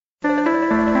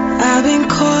I've been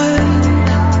caught,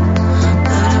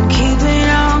 but I'm keeping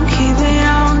on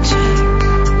track.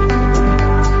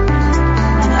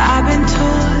 And I've been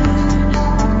torn,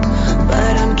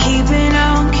 but I'm keeping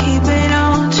on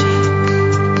track.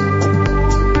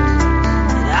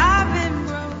 And I've been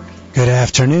broken. Good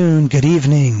afternoon, good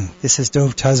evening. This is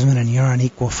Dove Tusman and you're on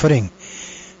Equal Footing.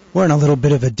 We're in a little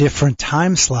bit of a different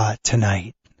time slot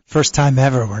tonight. First time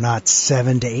ever, we're not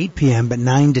 7 to 8 p.m., but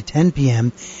 9 to 10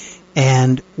 p.m.,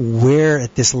 and we're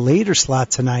at this later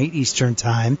slot tonight, Eastern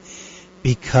Time,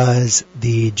 because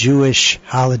the Jewish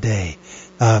holiday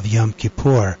of Yom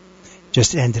Kippur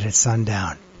just ended at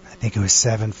sundown. I think it was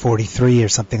 7:43 or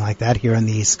something like that here on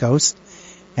the East Coast,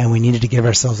 and we needed to give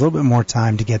ourselves a little bit more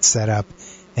time to get set up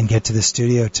and get to the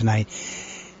studio tonight.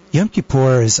 Yom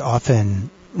Kippur is often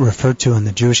referred to in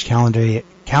the Jewish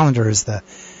calendar as the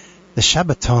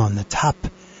Shabbaton, the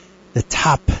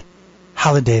top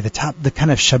holiday, the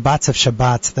kind of Shabbats of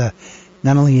Shabbats.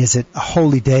 Not only is it a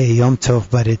holy day, Yom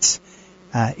Tov, but it's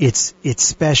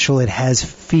special. It has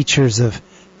features of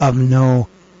no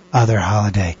other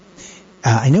holiday.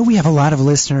 I know we have a lot of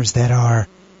listeners that are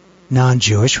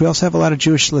non-Jewish. We also have a lot of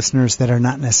Jewish listeners that are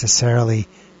not necessarily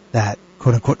that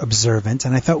quote-unquote observant.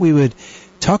 And I thought we would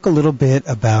talk a little bit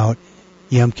about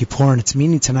Yom Kippur and its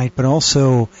meaning tonight, but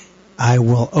also I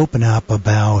will open up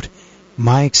about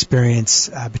my experience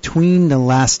between the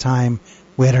last time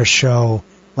we had our show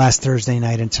last Thursday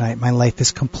night and tonight. My life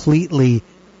is completely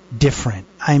different.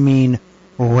 I mean,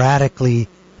 radically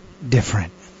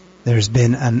different. There's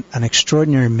been an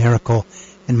extraordinary miracle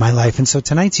in my life. And so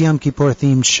tonight's Yom Kippur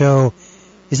themed show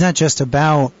is not just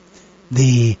about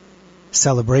the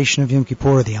celebration of Yom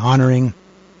Kippur, the honoring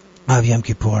of Yom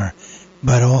Kippur,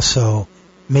 but also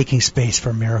making space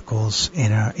for miracles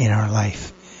in our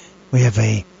life. We have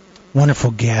a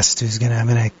wonderful guest who's I'm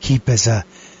gonna keep as a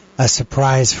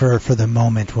surprise for the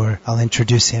moment, where I'll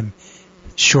introduce him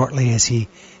shortly as he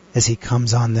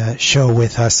comes on the show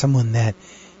with us. Someone that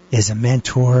is a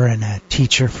mentor and a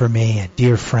teacher for me, a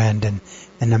dear friend,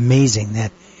 and amazing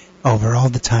that over all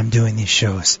the time doing these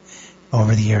shows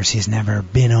over the years he's never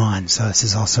been on. So this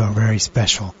is also a very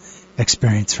special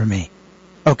experience for me.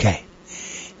 Okay.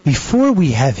 Before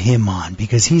we have him on,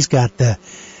 because he's got the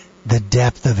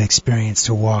depth of experience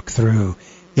to walk through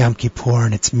Yom Kippur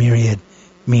and its myriad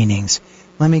meanings,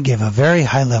 let me give a very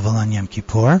high level on Yom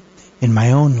Kippur in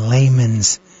my own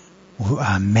layman's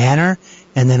manner,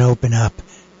 and then open up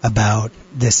about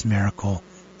this miracle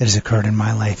that has occurred in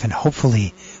my life, and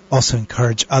hopefully also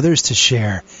encourage others to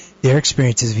share their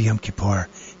experiences of Yom Kippur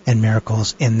and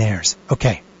miracles in theirs.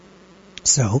 Okay,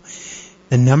 so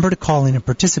the number to call in and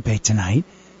participate tonight,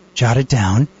 jot it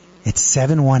down. It's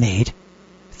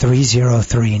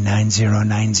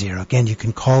 718-303-9090. Again, you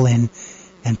can call in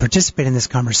and participate in this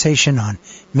conversation on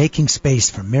making space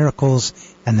for miracles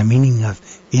and the meaning of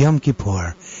Yom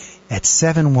Kippur at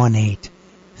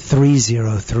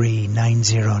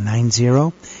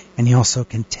 718-303-9090. And you also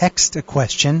can text a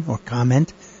question or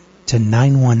comment to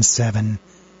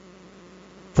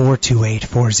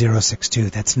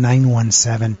 917-428-4062. That's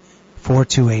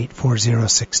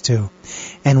 917-428-4062.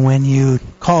 And when you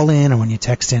call in or when you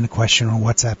text in a question or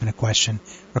WhatsApp in a question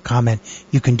or comment,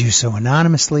 you can do so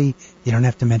anonymously. You don't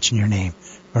have to mention your name.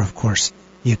 Or, of course,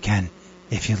 you can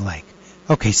if you'd like.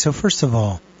 Okay, so first of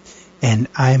all, and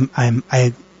I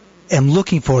am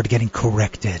looking forward to getting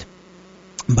corrected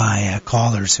by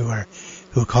callers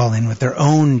who call in with their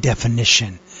own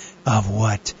definition of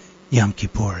what Yom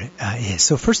Kippur is.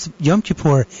 So first, Yom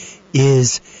Kippur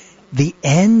is the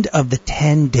end of the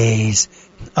 10 days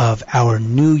of our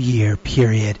New Year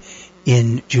period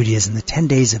in Judaism, the 10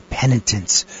 days of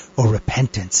penitence or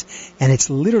repentance. And it's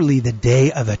literally the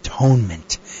Day of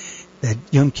Atonement. That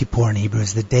Yom Kippur in Hebrew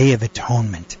is the Day of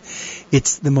Atonement.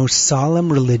 It's the most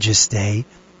solemn religious day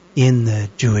in the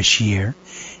Jewish year.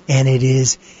 And it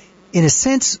is, in a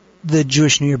sense, the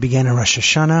Jewish New Year began on Rosh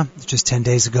Hashanah, just 10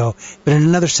 days ago, but in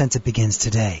another sense it begins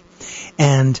today.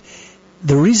 And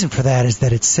the reason for that is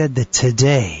that it's said that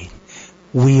today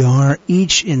we are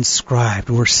each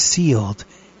inscribed, we're sealed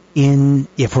in,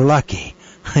 if we're lucky,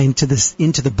 into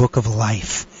the book of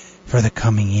life for the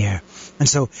coming year. And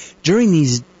so during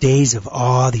these days of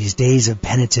awe, these days of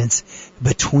penitence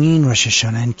between Rosh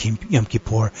Hashanah and Yom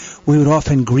Kippur, we would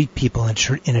often greet people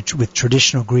with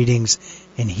traditional greetings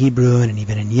in Hebrew and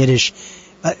even in Yiddish,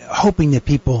 hoping that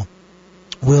people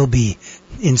will be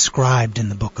inscribed in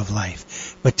the book of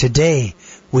life. But today,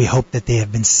 we hope that they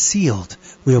have been sealed.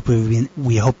 We hope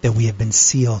that we have been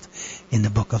sealed in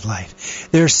the book of life.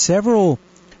 There are several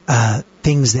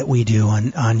things that we do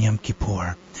on Yom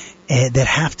Kippur that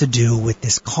have to do with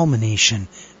this culmination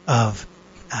of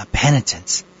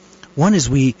penitence. One is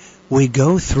we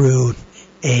go through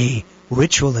a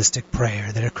ritualistic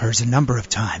prayer that occurs a number of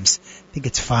times. I think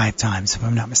it's 5 times, if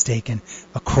I'm not mistaken,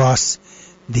 across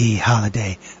the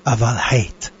holiday of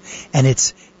Al-Hayt. And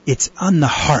it's on the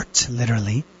heart,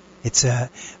 literally. It's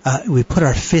we put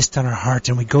our fist on our heart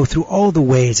and we go through all the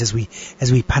ways as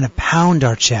we kind of pound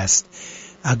our chest,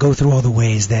 go through all the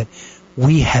ways that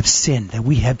we have sinned, that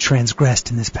we have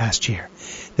transgressed in this past year,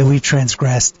 that we've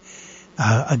transgressed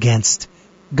against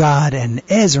God, and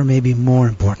or maybe more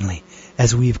importantly,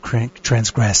 as we've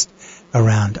transgressed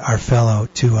around our fellow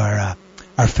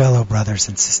brothers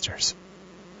and sisters.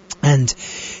 And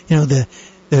the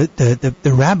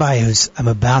rabbi who's I'm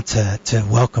about to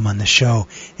welcome on the show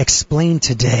explained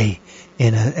today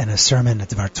in a sermon at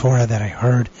the Dvar Torah that I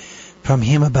heard from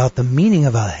him about the meaning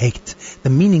of Al-Hayt, the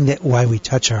meaning that why we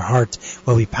touch our heart,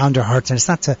 why we pound our hearts, and it's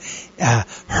not to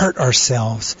hurt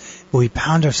ourselves, but we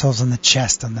pound ourselves on the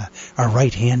chest, on our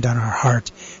right hand on our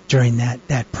heart during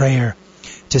that prayer,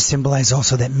 to symbolize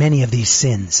also that many of these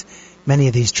sins, many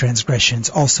of these transgressions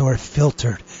also are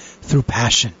filtered through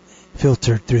passion,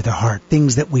 filtered through the heart,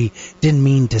 things that we didn't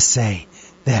mean to say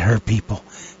that hurt people,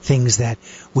 things that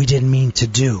we didn't mean to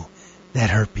do that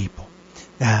hurt people.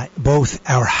 Both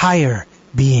our higher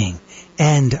being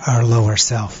and our lower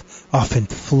self often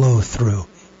flow through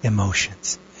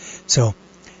emotions. So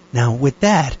now with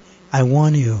that, I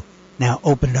want to now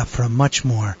open it up for a much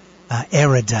more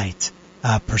erudite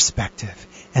perspective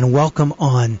and welcome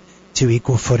on to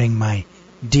Equal Footing my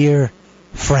dear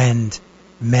friend,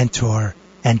 mentor,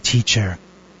 and teacher,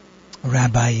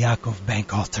 Rabbi Yaakov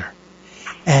Bankalter.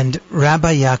 And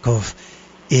Rabbi Yaakov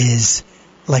is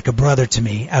like a brother to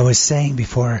me. I was saying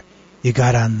before you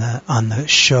got on the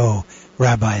show,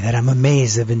 Rabbi, that I'm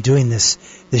amazed I've been doing this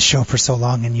show for so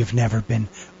long and you've never been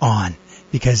on,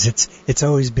 because it's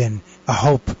always been a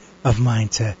hope of mine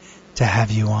to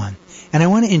have you on. And I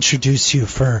want to introduce you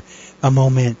for a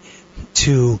moment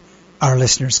to our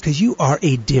listeners, because you are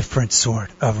a different sort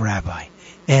of rabbi.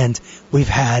 And we've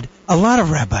had a lot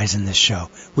of rabbis in this show.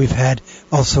 We've had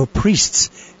also priests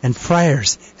and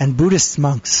friars and Buddhist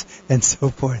monks and so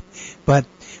forth. But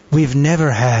we've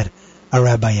never had a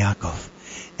Rabbi Yaakov.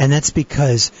 And that's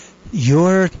because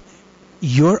your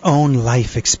own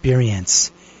life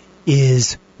experience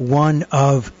is one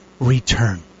of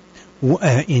return.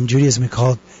 In Judaism we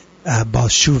call it Baal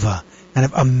Shuva, kind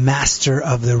of a master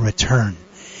of the return.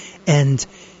 And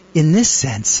in this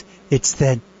sense, it's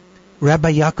that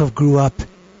Rabbi Yaakov grew up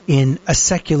in a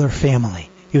secular family.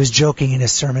 He was joking in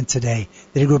his sermon today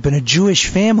that he grew up in a Jewish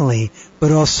family,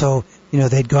 but also,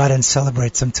 they'd go out and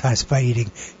celebrate sometimes by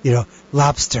eating,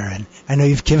 lobster. And I know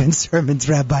you've given sermons,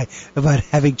 Rabbi, about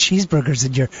having cheeseburgers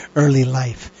in your early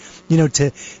life.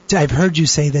 I've heard you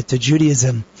say that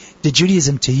Judaism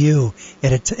to you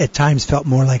at times felt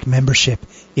more like membership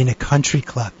in a country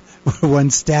club, where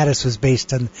one's status was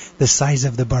based on the size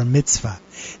of the bar mitzvah.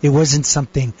 It wasn't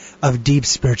something of deep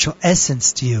spiritual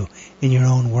essence to you, in your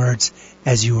own words,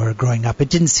 as you were growing up. It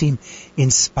didn't seem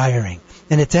inspiring.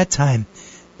 And at that time,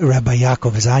 Rabbi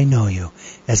Yaakov, as I know you,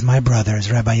 as my brother,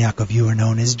 as Rabbi Yaakov, you were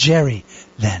known as Jerry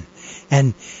then.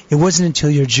 And it wasn't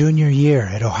until your junior year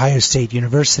at Ohio State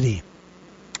University,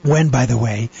 when, by the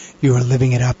way, you were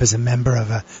living it up as a member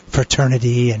of a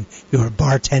fraternity and you were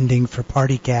bartending for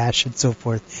party cash and so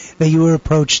forth, that you were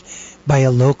approached by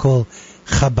a local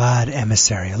Chabad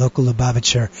emissary, a local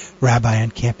Lubavitcher rabbi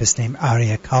on campus named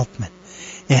Aryeh Kaltman.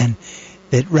 And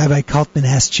that Rabbi Kaltman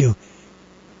asked you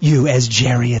as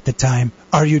Jerry at the time,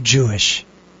 are you Jewish?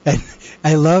 And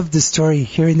I love the story,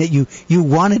 hearing that you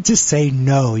wanted to say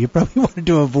no. You probably wanted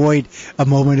to avoid a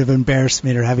moment of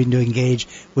embarrassment or having to engage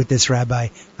with this rabbi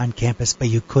on campus, but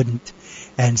you couldn't.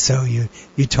 And so you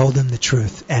told him the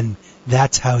truth. And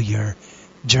that's how your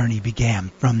journey began,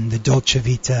 from the Dolce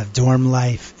Vita of dorm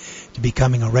life to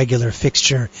becoming a regular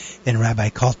fixture in Rabbi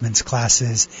Kaltman's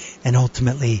classes. And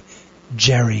ultimately,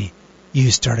 Jerry,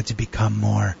 you started to become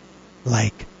more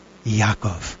like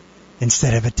Yaakov.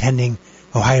 Instead of attending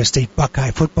Ohio State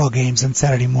Buckeye football games on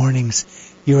Saturday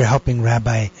mornings, you were helping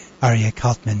Rabbi Aryeh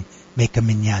Kaltman make a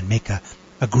minyan, make a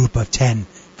group of 10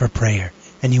 for prayer.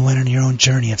 And you went on your own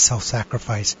journey of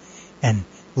self-sacrifice and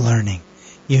learning.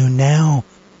 You now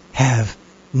have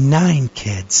 9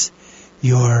 kids.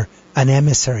 You're an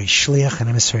emissary, shliach, an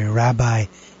emissary rabbi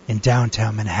in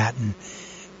downtown Manhattan.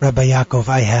 Rabbi Yaakov,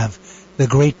 I have the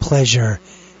great pleasure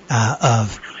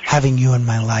of having you in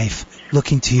my life,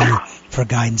 looking to you for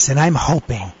guidance. And I'm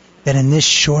hoping that in this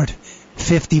short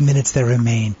 50 minutes that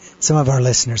remain, some of our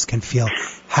listeners can feel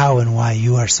how and why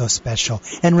you are so special.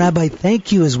 And Rabbi,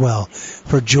 thank you as well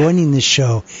for joining this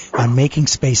show on Making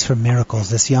Space for Miracles,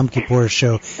 this Yom Kippur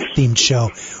themed show,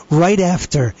 right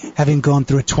after having gone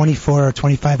through a 24 or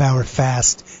 25-hour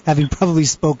fast, having probably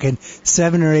spoken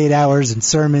 7 or 8 hours in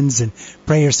sermons and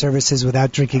prayer services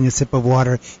without drinking a sip of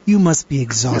water. You must be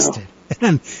exhausted. And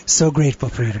I'm so grateful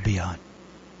for you to be on.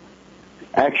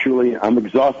 Actually, I'm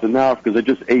exhausted now because I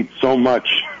just ate so much.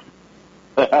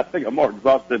 I think I'm more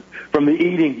exhausted from the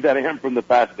eating than I am from the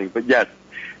fasting. But yes,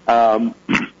 Yom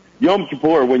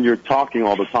Kippur, when you're talking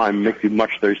all the time, makes you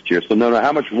much thirstier. So no matter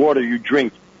how much water you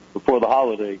drink before the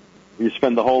holiday, you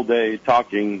spend the whole day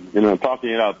talking it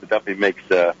out. It definitely makes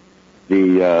the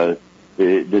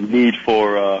need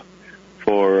for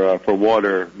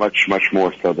water much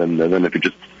more so than if you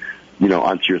just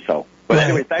onto yourself. But well,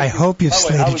 anyway, thank I you. hope you've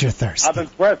slated your thirst.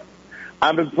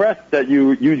 I'm impressed that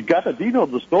you got the details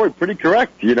of the story pretty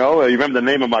correct. You remember the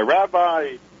name of my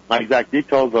rabbi, my exact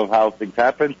details of how things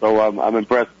happened. So I'm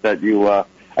impressed that you. I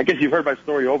guess you've heard my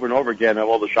story over and over again at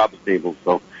all the Shabbos tables.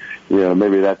 So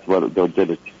maybe that's what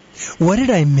did it. What did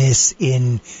I miss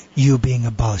in you being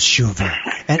a Baal Shuva?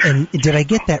 And did I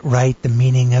get that right? The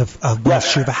meaning of Baal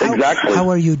Shuva? Exactly. How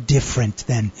are you different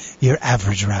than your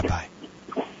average rabbi?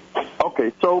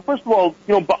 Okay, so first of all,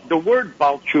 the word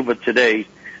Baal Tshuva today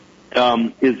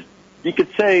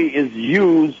is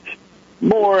used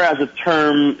more as a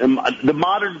term. The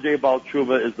modern day Baal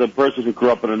Tshuva is the person who grew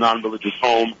up in a non-religious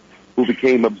home who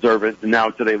became observant and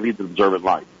now today leads an observant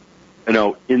life.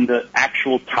 In the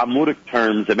actual Talmudic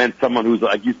terms, it meant someone who's,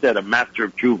 like you said, a master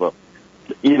of Tshuva.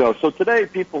 So today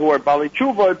people who are Baalei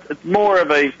Tshuva, it's more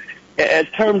of a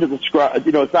term to describe,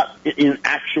 it's not in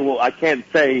actual, I can't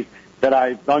say that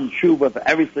I've done tshuva for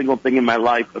every single thing in my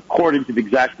life according to the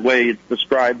exact way it's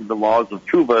described in the laws of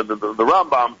tshuva, the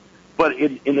Rambam, but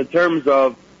in the terms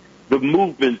of the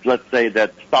movement, let's say,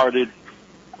 that started,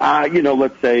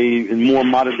 let's say in more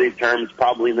modern day terms,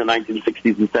 probably in the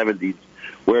 1960s and 70s,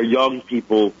 where young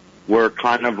people were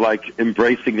kind of like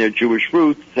embracing their Jewish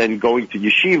roots and going to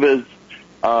yeshivas,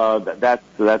 that's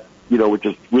which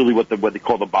is really what they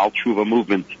call the Baal Tshuva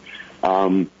movement.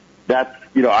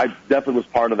 I definitely was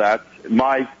part of that.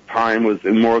 My time was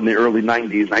more in the early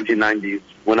 1990s,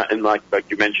 when like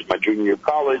you mentioned, my junior year of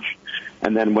college,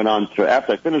 and then went on to,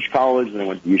 after I finished college, and I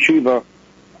went to yeshiva.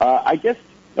 I guess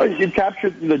it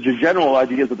captured the general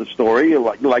ideas of the story,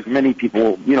 like many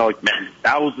people,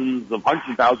 hundreds of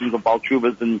thousands of Baal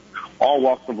Tshuvas in all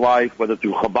walks of life, whether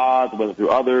through Chabad, whether through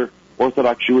other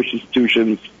Orthodox Jewish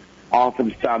institutions, often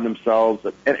found themselves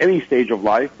at any stage of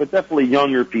life, but definitely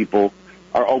younger people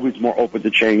are always more open to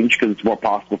change because it's more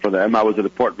possible for them. I was at a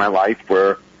point in my life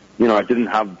where, I didn't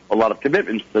have a lot of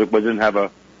commitments. Wasn't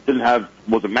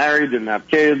married, didn't have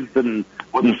kids,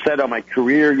 wasn't set on my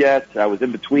career yet. I was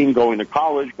in between going to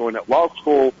college, going to law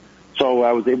school, so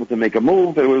I was able to make a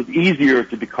move. It was easier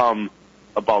to become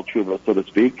a Baal Tshuva, so to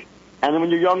speak. And then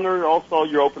when you're younger, also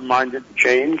you're open-minded to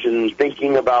change and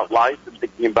thinking about life and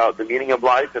thinking about the meaning of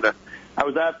life. And I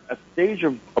was at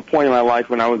a point in my life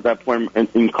when I was at that point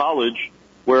in college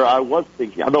where I was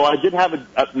thinking, although I did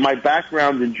have my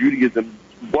background in Judaism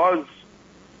was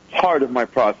part of my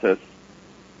process.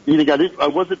 I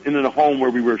wasn't in a home where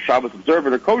we were Shabbos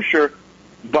observant or kosher,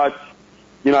 but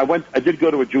I did go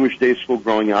to a Jewish day school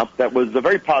growing up. That was a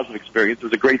very positive experience. It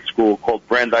was a great school called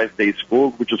Brandeis Day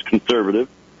School, which was conservative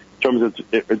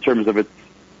in terms of its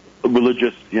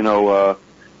religious,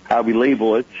 how we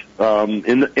label it.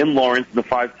 In Lawrence, in the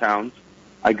Five Towns.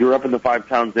 I grew up in the Five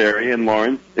Towns area in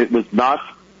Lawrence. It was not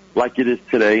like it is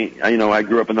today. I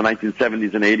grew up in the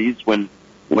 1970s and 80s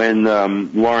when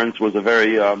Lawrence was a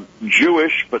very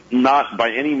Jewish, but not by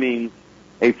any means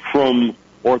a frum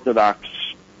Orthodox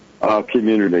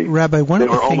community. Rabbi, one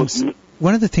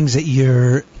of the things that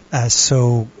you're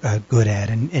so good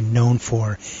at and known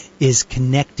for is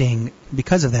connecting,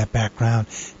 because of that background,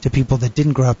 to people that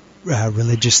didn't grow up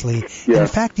religiously. Yes. And in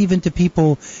fact, even to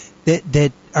people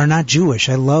that are not Jewish.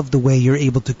 I love the way you're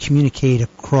able to communicate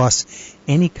across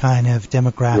any kind of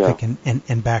demographic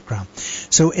and background.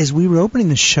 So as we were opening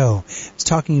the show, I was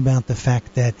talking about the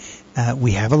fact that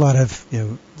we have a lot of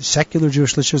secular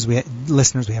Jewish listeners. We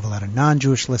have a lot of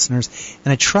non-Jewish listeners,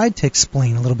 and I tried to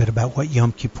explain a little bit about what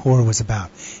Yom Kippur was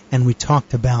about, and we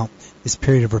talked about this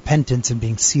period of repentance and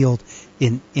being sealed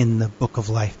in the Book of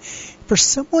Life. For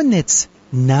someone that's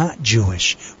not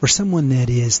Jewish, or someone that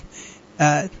is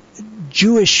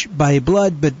Jewish by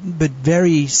blood, but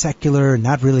very secular,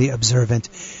 not really observant,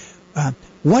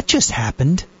 what just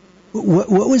happened? What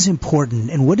was important,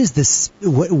 and what is this?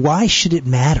 Why should it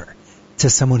matter to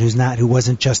someone who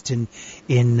wasn't just in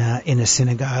a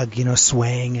synagogue,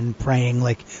 swaying and praying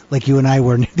like you and I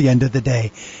were near the end of the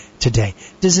day today.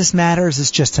 Does this matter? Or is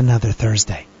this just another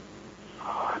Thursday?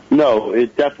 No,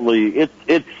 it definitely,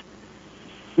 it's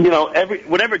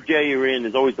whatever day you're in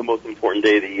is always the most important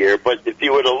day of the year. But if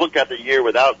you were to look at the year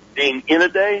without being in a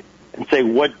day and say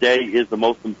what day is the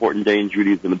most important day in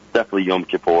Judaism, it's definitely Yom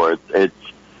Kippur. It's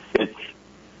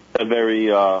a very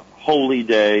holy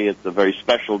day. It's a very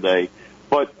special day.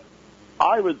 But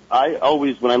I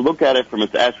always, when I look at it from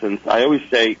its essence, I always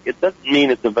say it doesn't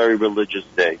mean it's a very religious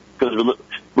day, because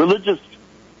religious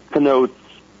connotes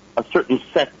a certain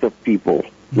sect of people,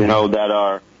 that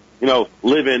are,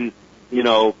 live in,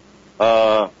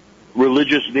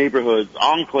 religious neighborhoods,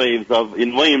 enclaves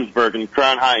in Williamsburg and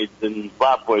Crown Heights and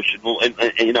Flatbush, and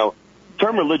the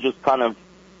term religious kind of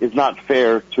is not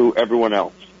fair to everyone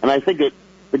else. And I think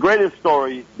the greatest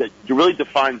story that really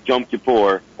defines Yom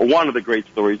Kippur, or one of the great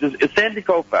stories, is Sandy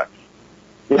Koufax.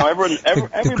 Everybody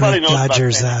the great knows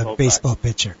Dodgers about Sandy Koufax. baseball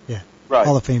pitcher, Right.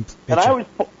 Hall of Fame pitcher.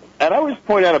 And I always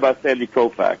point out about Sandy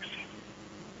Koufax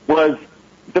was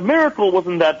the miracle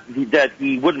wasn't that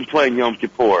he wouldn't play in Yom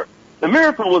Kippur. The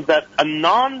miracle was that a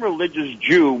non-religious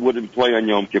Jew wouldn't play on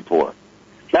Yom Kippur.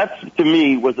 That, to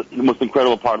me, was the most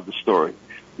incredible part of the story.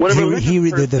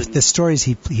 The stories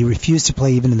he refused to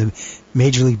play even in the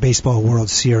Major League Baseball World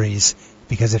Series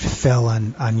because it fell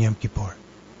on Yom Kippur.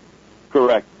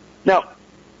 Correct. Now,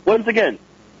 once again,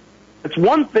 it's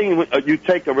one thing when you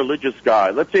take a religious guy.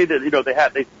 Let's say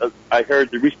that I heard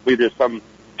that recently there's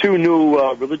two new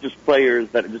religious players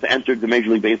that just entered the Major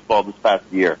League Baseball this past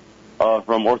year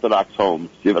from Orthodox homes.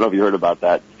 I don't know if you heard about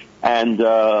that. And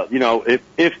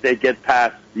if they get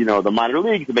past the minor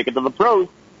leagues and make it to the pros,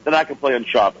 then I can play on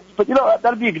Shabbos. But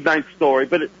that'd be a nice story.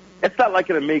 But it's not like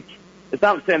it's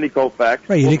not Sandy Koufax.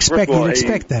 Right, you'd expect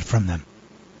that from them.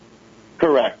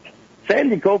 Correct.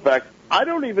 Sandy Koufax, I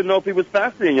don't even know if he was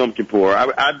fasting on Yom Kippur.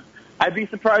 I'd be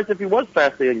surprised if he was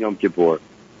fasting on Yom Kippur.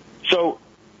 So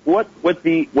I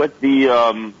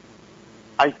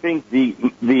think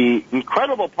the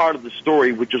incredible part of the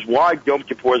story, which is why Yom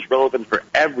Kippur is relevant for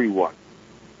everyone,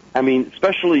 I mean,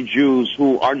 especially Jews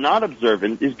who are not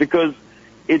observant, is because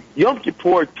Yom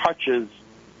Kippur touches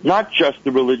not just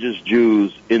the religious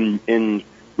Jews in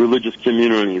religious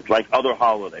communities like other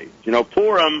holidays.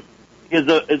 Purim is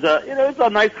a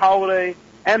nice holiday,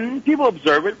 and people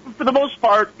observe it. But for the most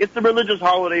part, it's a religious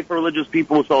holiday for religious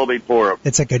people who celebrate Purim.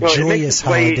 It's like a joyous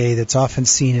holiday that's often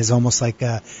seen as almost like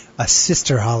a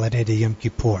sister holiday to Yom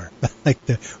Kippur,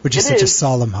 which is such a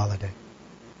solemn holiday.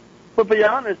 But to be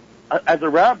honest, as a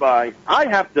rabbi, I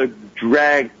have to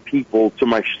drag people to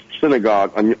my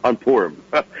synagogue on Purim,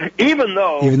 even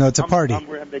though it's a party.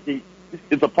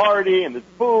 It's a party and it's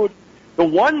food. The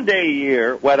one day a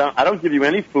year when I don't give you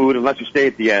any food unless you stay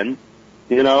at the end,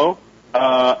 you don't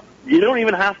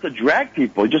even have to drag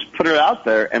people. You just put it out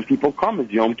there and people come.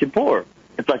 It's Yom Kippur.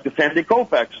 It's like the Sandy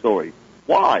Koufax story.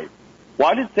 Why?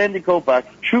 Why did Sandy Koufax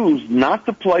choose not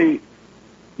to play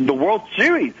the World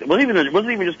Series? It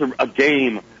wasn't even just a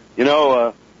game.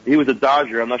 He was a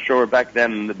Dodger. I'm not sure back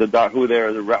then who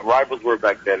the rivals were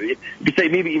back then. You could say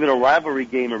maybe even a rivalry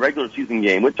game, a regular season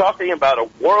game. We're talking about a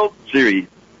World Series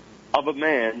of a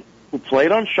man who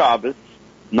played on Shabbos,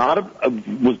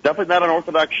 was definitely not an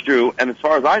Orthodox Jew, and as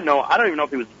far as I know, I don't even know if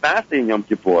he was fasting Yom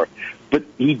Kippur, but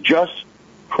he just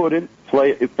couldn't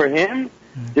play. For him,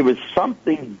 there was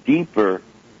something deeper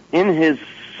in his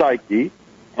psyche,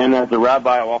 and as a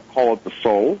rabbi, I'll call it the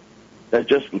soul, that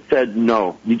just said,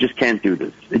 no, you just can't do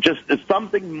this. It's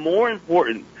something more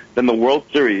important than the World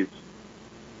Series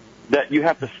that you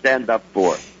have to stand up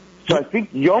for. So I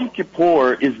think Yom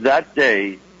Kippur is that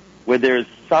day where there's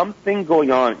something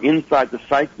going on inside the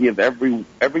psyche of every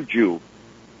Jew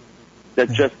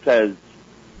that just says,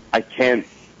 I just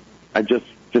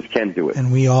can't do it.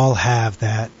 And we all have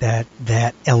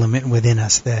that element within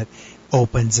us that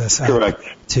opens us up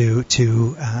to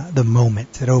the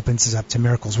moment, that opens us up to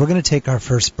miracles. We're going to take our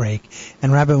first break,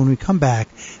 and Rabbi, when we come back,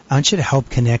 I want you to help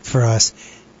connect for us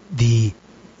the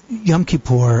Yom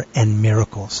Kippur and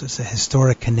miracles. There's a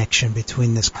historic connection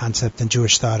between this concept and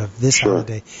Jewish thought of this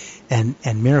holiday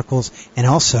and miracles. And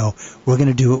also, we're going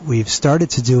to do what we've started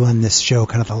to do on this show,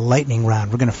 kind of a lightning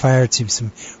round. We're going to fire to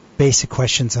some basic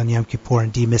questions on Yom Kippur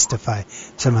and demystify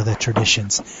some of the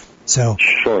traditions. So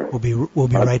we'll be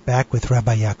right back with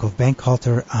Rabbi Yaakov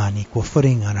Bankhalter on Equal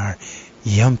Footing on our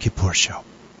Yom Kippur show.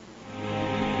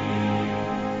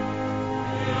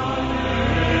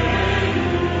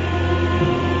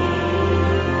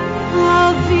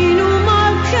 Avinu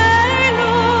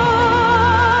Malkeinu,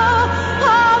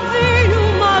 Avinu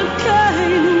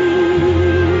Malkeinu,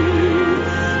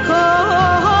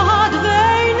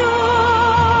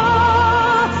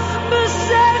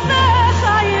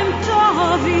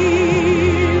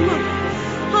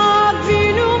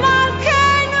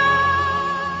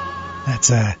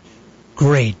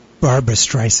 great Barbra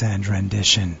Streisand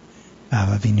rendition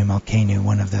of Avinu Malkeinu,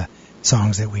 one of the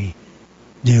songs that we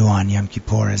do on Yom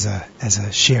Kippur as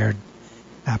a shared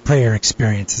prayer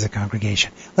experience as a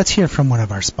congregation. Let's hear from one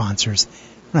of our sponsors.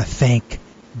 I want to thank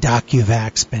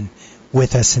DocuVax, been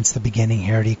with us since the beginning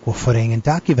here at Equal Footing. And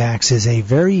DocuVax is a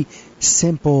very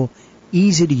simple,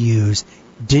 easy to use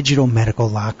digital medical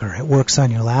locker. It works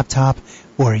on your laptop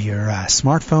or your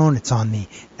smartphone. It's on the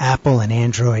Apple and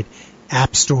Android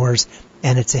app stores.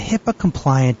 And it's a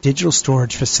HIPAA-compliant digital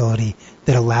storage facility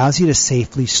that allows you to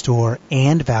safely store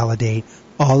and validate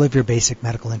all of your basic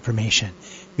medical information,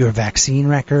 your vaccine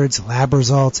records, lab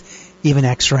results, even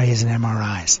x-rays and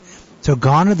MRIs. So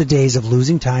gone are the days of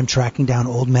losing time tracking down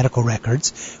old medical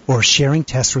records or sharing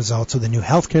test results with a new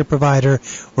healthcare provider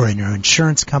or in your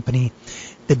insurance company.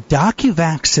 The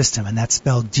DocuVax system, and that's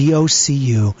spelled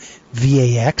DocuVax,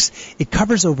 it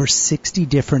covers over 60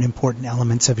 different important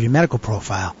elements of your medical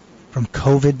profile, from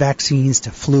COVID vaccines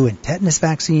to flu and tetanus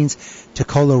vaccines to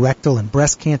colorectal and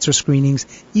breast cancer screenings,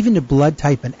 even to blood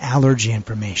type and allergy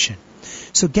information.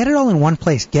 So get it all in one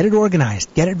place. Get it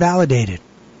organized. Get it validated.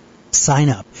 Sign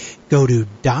up. Go to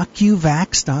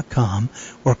DocuVax.com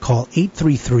or call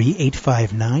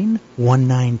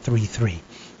 833-859-1933.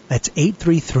 That's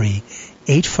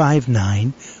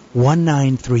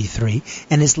 833-859-1933.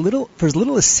 And for as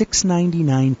little as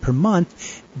 $6.99 per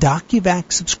month,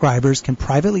 DocuVax subscribers can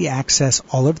privately access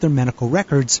all of their medical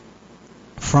records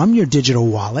from your digital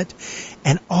wallet.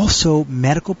 And also,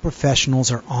 medical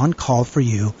professionals are on call for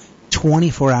you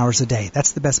 24 hours a day.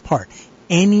 That's the best part.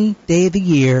 Any day of the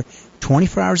year,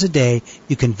 24 hours a day,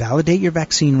 you can validate your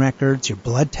vaccine records, your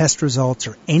blood test results,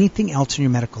 or anything else in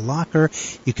your medical locker.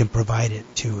 You can provide it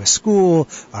to a school,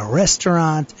 a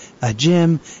restaurant, a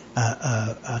gym,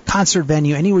 a concert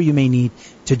venue, anywhere you may need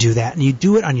to do that. And you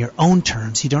do it on your own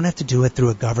terms. You don't have to do it through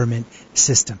a government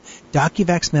system.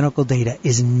 DocuVax medical data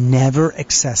is never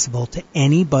accessible to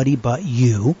anybody but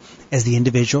you as the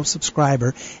individual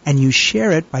subscriber, and you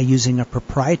share it by using a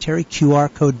proprietary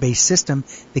QR code-based system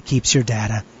that keeps your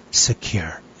data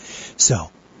secure. So,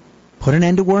 put an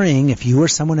end to worrying if you or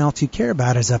someone else you care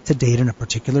about is up to date on a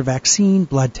particular vaccine,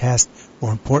 blood test,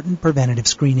 or important preventative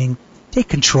screening. Take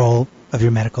control of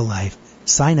your medical life.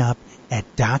 Sign up at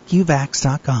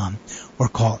DocuVax.com or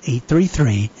call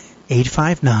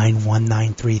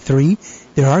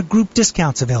 833-859-1933. There are group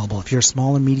discounts available if you're a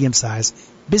small and medium-sized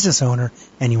business owner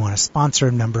and you want to sponsor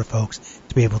a number of folks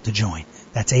to be able to join.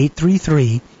 That's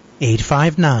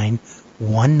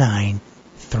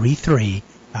 833-859-1933.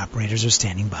 Operators are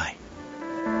standing by.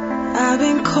 I've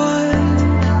been caught,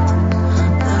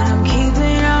 but I'm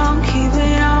keeping on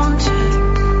to.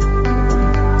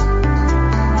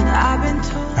 I've been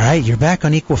told. All right, you're back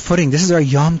on Equal Footing. This is our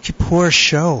Yom Kippur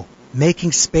show,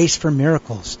 Making Space for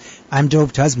Miracles. I'm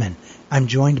Dov Tuzman. I'm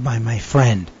joined by my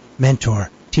friend, mentor,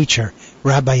 teacher,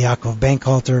 Rabbi Yaakov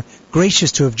Bankhalter,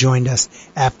 gracious to have joined us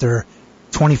after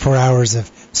 24 hours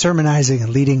of sermonizing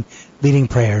and leading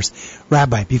prayers.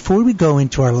 Rabbi, before we go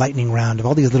into our lightning round of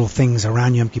all these little things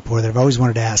around Yom Kippur that I've always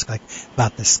wanted to ask, like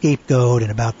about the scapegoat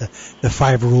and about the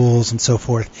 5 rules and so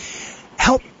forth,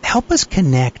 help us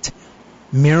connect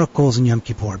miracles in Yom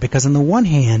Kippur, because on the one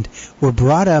hand, we're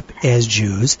brought up as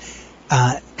Jews,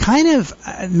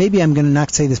 maybe I'm going to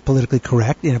not say this in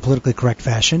a politically correct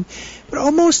fashion, but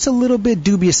almost a little bit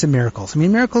dubious of miracles. I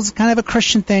mean, miracles is kind of a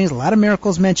Christian thing. There's a lot of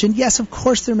miracles mentioned. Yes, of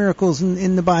course there are miracles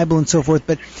in the Bible and so forth,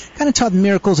 but kind of taught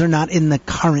miracles are not in the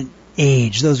current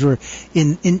age. Those were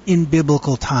in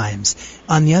biblical times.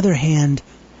 On the other hand,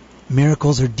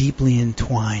 miracles are deeply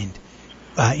intertwined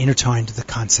with the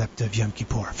concept of Yom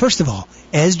Kippur. First of all,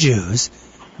 as Jews,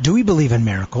 do we believe in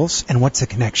miracles, and what's the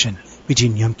connection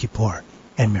between Yom Kippur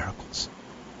and miracles?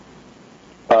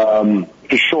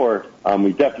 For sure,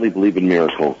 we definitely believe in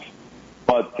miracles.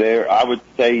 But I would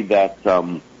say that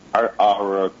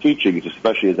our teachings,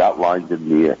 especially as outlined in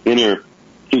the inner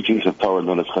teachings of Torah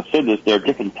known as Chassidus, there are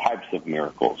different types of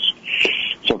miracles.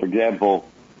 So, for example,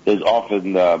 there's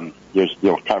often there's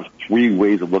kind of 3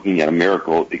 ways of looking at a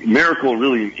miracle. A miracle,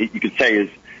 really, you could say, is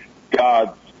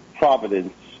God's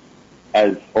providence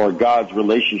or God's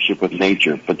relationship with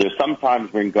nature. But there's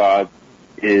sometimes when God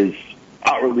is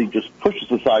outwardly just pushes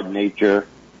aside nature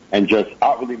and just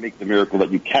outwardly makes a miracle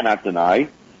that you cannot deny.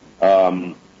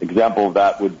 Example of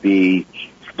that would be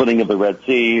splitting of the Red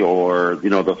Sea, or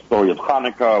the story of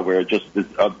Hanukkah, where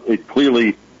it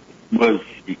clearly was,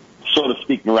 so to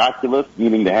speak, miraculous,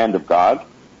 meaning the hand of God.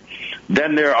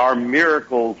 Then there are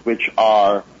miracles which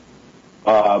are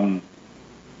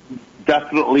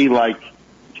definitely like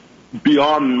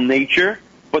beyond nature,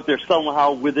 but they're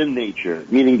somehow within nature,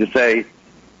 meaning to say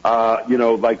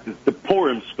like the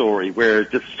Purim story, where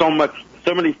just so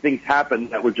many things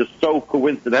happened that were just so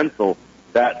coincidental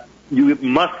that you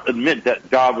must admit that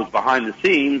God was behind the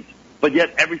scenes, but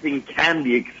yet everything can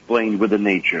be explained with the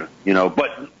nature,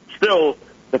 But still,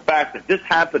 the fact that this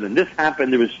happened and this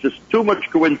happened, there was just too much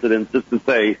coincidence just to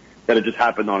say that it just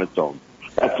happened on its own.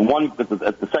 That's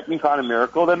the second kind of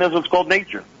miracle. Then there's what's called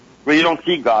nature, where you don't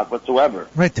see God whatsoever.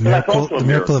 Right, the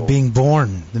miracle of being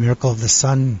born, the miracle of the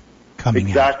sun coming out.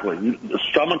 Exactly. The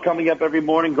sun coming up every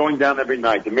morning, going down every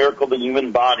night. The miracle of the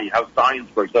human body, how science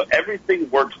works. So everything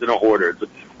works in order.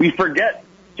 We forget,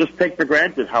 just take for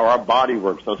granted how our body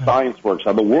works, how science works,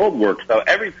 how the world works, how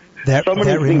every. That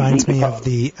reminds me of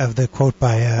the quote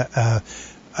by a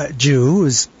Jew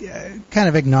who's kind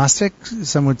of agnostic.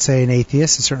 Some would say an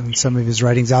atheist. Certainly, some of his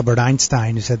writings. Albert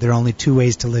Einstein, who said there are only two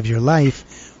ways to live your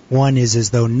life. One is as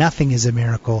though nothing is a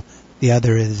miracle. The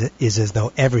other is as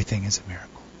though everything is a miracle.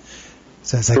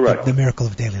 So it's like the miracle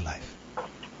of daily life.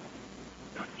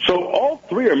 So all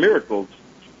three are miracles,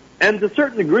 and to a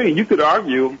certain degree, you could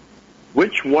argue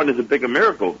which one is a bigger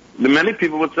miracle. Many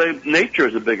people would say nature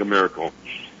is a bigger miracle.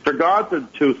 For God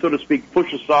to so to speak,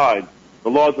 push aside the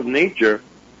laws of nature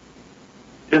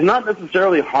is not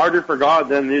necessarily harder for God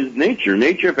than is nature.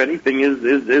 Nature, if anything, is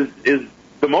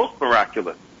the most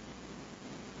miraculous.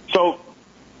 So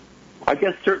I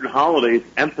guess certain holidays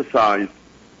emphasize,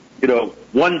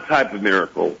 one type of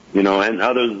miracle, and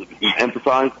others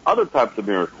emphasize other types of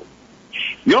miracles.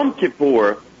 Yom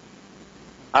Kippur,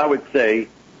 I would say,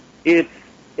 it's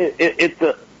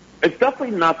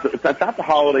definitely not the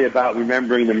holiday about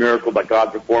remembering the miracle that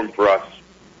God performed for us,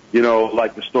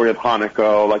 like the story of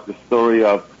Hanukkah, like the story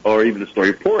or even the story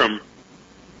of Purim.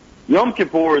 Yom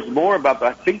Kippur is more about,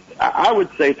 I would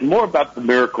say it's more about the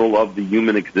miracle of the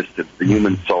human existence, the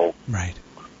human soul. Right.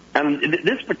 And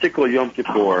this particular Yom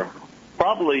Kippur,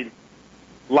 probably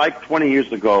like 20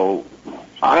 years ago,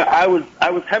 I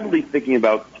was heavily thinking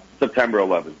about September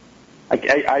 11th.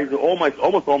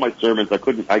 Almost all my sermons, I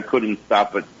couldn't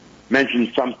stop but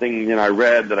mention something I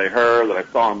read, that I heard, that I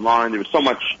saw online. There was so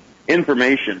much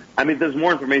information. I mean, there's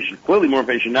more information, clearly more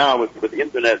information now with the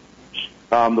internet,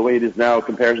 the way it is now in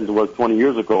comparison to what it was 20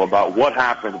 years ago, about what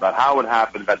happened, about how it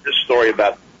happened, about this story,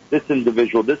 about this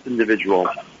individual.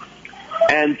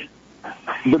 And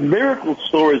the miracle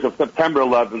stories of September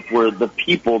 11th were the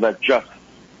people that just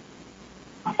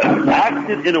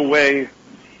acted in a way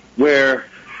where,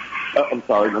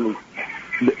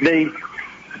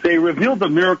 they revealed the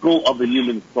miracle of the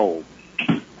human soul.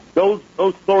 Those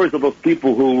stories of those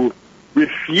people who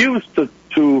refused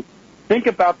to think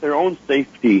about their own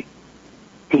safety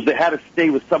because they had to stay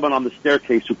with someone on the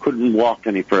staircase who couldn't walk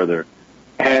any further.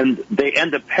 And they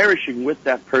end up perishing with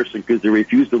that person because they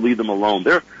refused to leave them alone.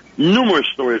 There are numerous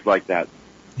stories like that.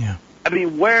 Yeah. I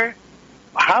mean,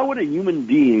 how would a human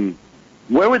being,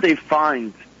 where would they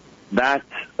find that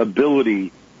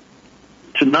ability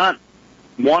to not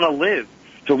want to live,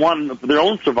 to want their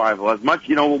own survival as much,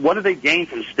 what do they gain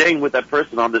from staying with that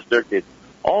person on the staircase?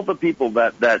 All the people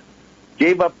that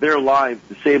gave up their lives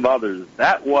to save others,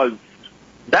 I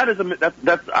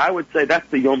would say that's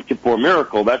the Yom Kippur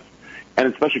miracle.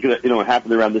 And especially because, it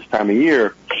happened around this time of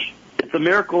year. It's a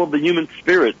miracle of the human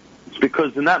spirit. It's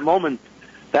because in that moment,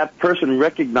 that person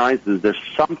recognizes there's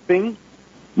something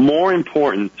more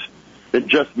important than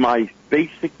just my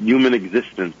basic human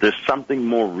existence. There's something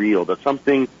more real. There's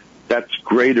something that's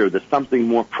greater. There's something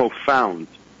more profound.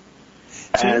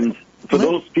 And for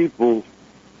those people,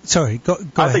 go I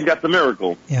ahead. think that's a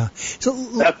miracle. Yeah. So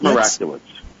that's miraculous.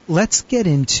 Let's get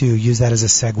into, use that as a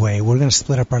segue. We're going to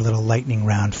split up our little lightning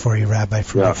round for you, Rabbi,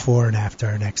 from before and after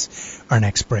our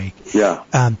next break. Yeah.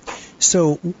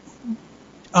 So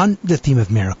on the theme of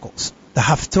miracles, the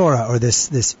Haftorah, or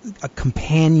this a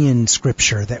companion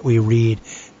scripture that we read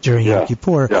during Yom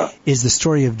Kippur, is the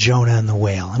story of Jonah and the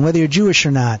whale. And whether you're Jewish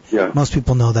or not, most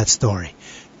people know that story.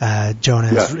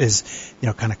 Jonah is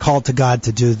kind of called to God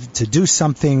to do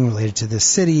something related to this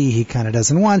city. He kind of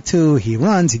doesn't want to. He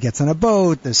runs. He gets on a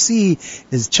boat. The sea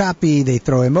is choppy. They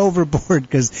throw him overboard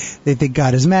because they think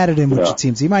God is mad at him, which it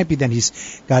seems he might be. Then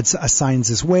God assigns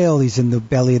this whale. He's in the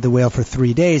belly of the whale for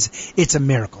 3 days. It's a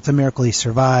miracle. It's a miracle he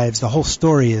survives. The whole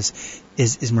story is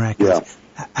miraculous.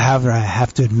 However, I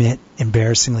have to admit,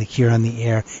 embarrassingly here on the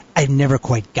air, I've never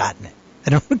quite gotten it. I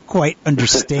don't quite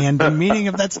understand the meaning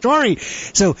of that story.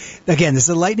 So, again, this is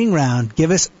a lightning round.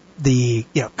 Give us the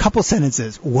couple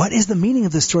sentences. What is the meaning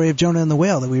of the story of Jonah and the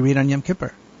whale that we read on Yom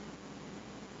Kippur?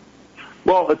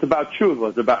 Well, it's about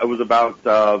tshuva. It was about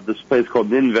this place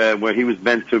called Nineveh, where he was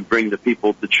meant to bring the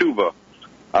people to tshuva,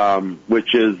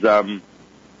 which is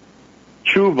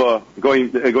tshuva,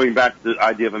 going back to the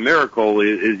idea of a miracle,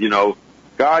 is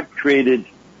God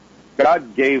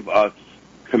gave us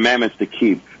commandments to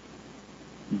keep,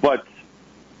 but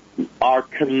our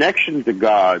connection to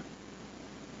God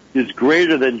is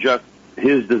greater than just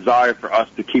His desire for us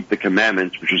to keep the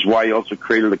commandments, which is why He also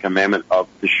created the commandment of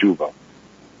teshuva.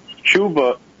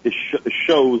 Teshuva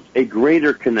shows a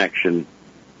greater connection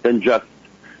than just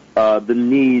the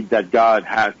need that God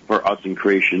has for us in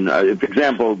creation. For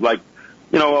example, like,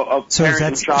 a parent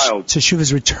and child. Teshuva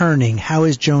is returning. How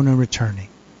is Jonah returning?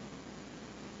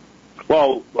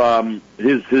 Well,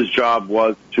 his job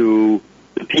was to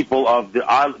the people of the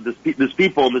island. This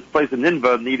people in this place in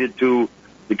Nineveh needed to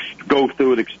go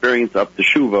through an experience of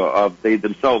teshuva. They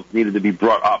themselves needed to be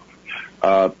brought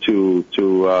up to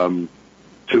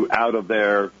out of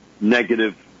their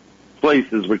negative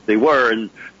places which they were, and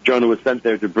Jonah was sent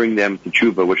there to bring them to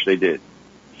teshuva, which they did.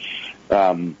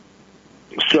 But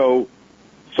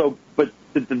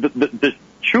the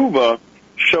teshuva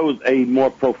shows a more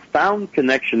profound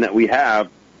connection that we have,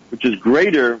 which is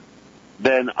greater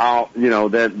than our,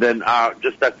 than our,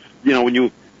 just that,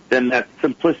 than that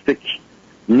simplistic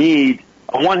need.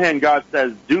 On one hand, God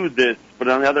says, do this, but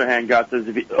on the other hand, God says,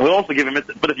 He'll also give him it,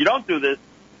 but if you don't do this,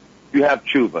 you have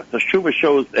tshuva. So tshuva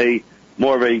shows a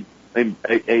more of a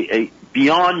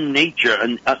beyond nature,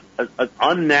 an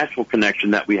unnatural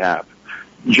connection that we have.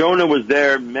 Jonah was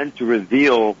there meant to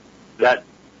reveal that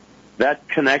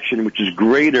connection, which is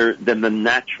greater than the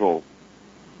natural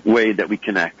way that we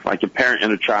connect, like a parent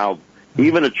and a child.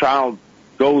 Even a child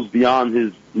goes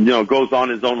beyond goes on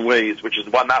his own ways, which is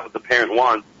not what the parent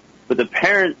wants. But the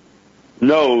parent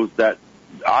knows that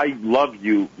I love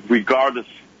you regardless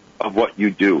of what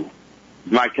you do.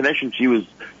 My connection to you is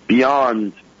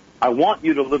beyond, I want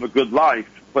you to live a good life,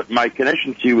 but my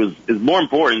connection to you is more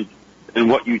important than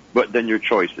than your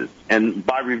choices. And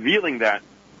by revealing that,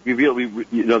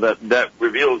 that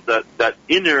reveals that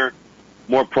inner,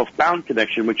 more profound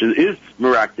connection, which is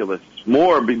miraculous,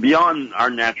 more beyond our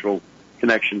natural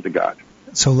connection to God.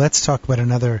 So let's talk about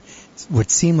another,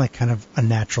 would seem like kind of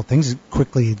unnatural things.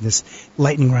 Quickly, this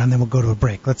lightning round, then we'll go to a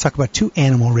break. Let's talk about two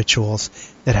animal rituals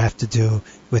that have to do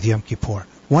with Yom Kippur.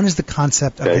 One is the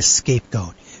concept of the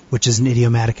scapegoat, which is an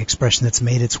idiomatic expression that's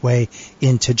made its way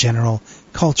into general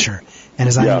culture. And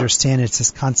as I understand it, it's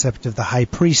this concept of the high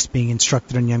priest being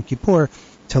instructed on Yom Kippur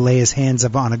to lay his hands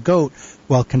on a goat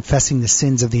while confessing the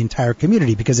sins of the entire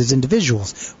community, because as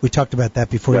individuals, we talked about that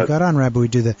before we got on, Rabbi, we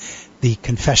do the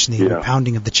confession, the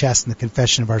pounding of the chest and the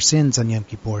confession of our sins on Yom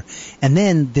Kippur. And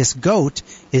then this goat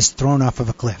is thrown off of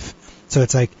a cliff. So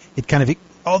it's like, it kind of,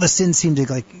 all the sins seem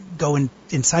to go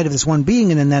inside of this one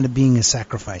being, and then that being is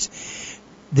sacrifice.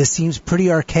 This seems pretty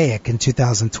archaic in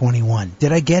 2021.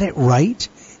 Did I get it right?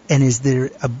 And is there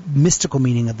a mystical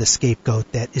meaning of the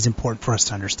scapegoat that is important for us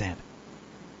to understand?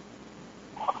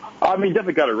 I mean,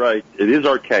 definitely got it right. It is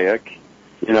archaic.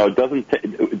 It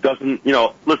doesn't.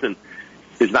 Listen,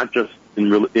 it's not just in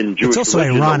Jewish. It's also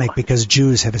religion, ironic because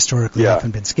Jews have historically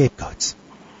often been scapegoats.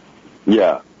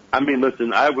 Yeah, I mean, listen.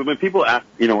 When people ask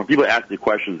me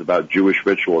questions about Jewish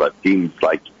ritual that seems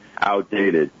like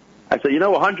outdated, I say,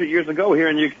 100 years ago here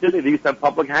in New York City, they used to have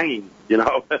public hangings. It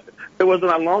wasn't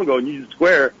that long ago in Union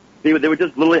Square. They would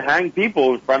just literally hang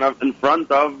people in front of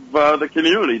the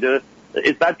community.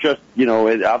 It's not just,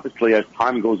 obviously as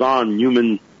time goes on,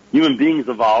 human beings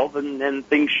evolve and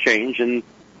things change. And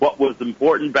what was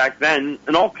important back then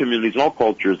in all communities, in all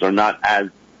cultures, are not as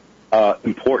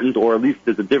important, or at least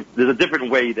there's a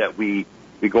different way that we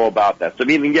go about that. So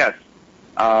meaning, yes,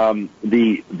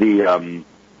 the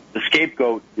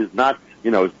scapegoat is not,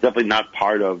 it's definitely not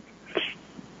part of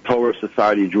Torah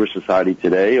society, Jewish society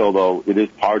today, although it is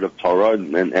part of Torah,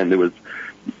 and it was,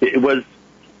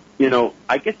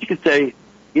 I guess you could say,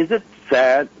 is it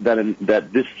sad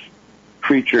that this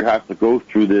creature has to go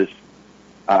through this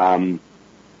on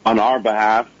our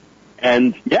behalf?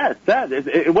 And yeah, it's sad.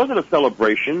 It wasn't a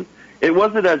celebration. It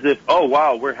wasn't as if, oh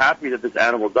wow, we're happy that this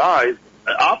animal dies.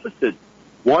 Opposite.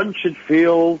 One should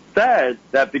feel sad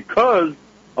that because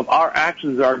of our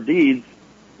actions, our deeds,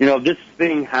 this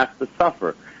thing has to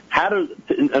suffer.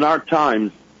 In our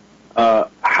times,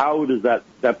 how does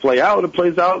that play out? It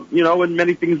plays out, in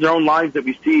many things in our own lives that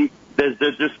we see.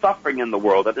 There's suffering in the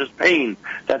world, that there's pain,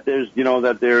 that there's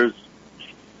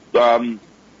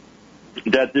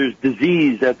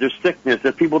disease, that there's sickness,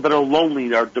 that people that are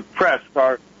lonely, are depressed,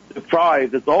 are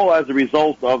deprived. It's all as a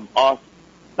result of us,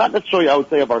 not necessarily, I would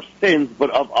say, of our sins, but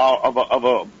of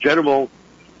a general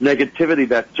negativity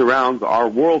that surrounds our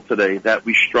world today that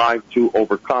we strive to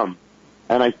overcome.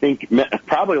 And I think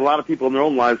probably a lot of people in their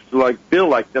own lives feel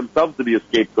like themselves to be a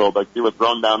scapegoat, like they were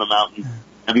thrown down a mountain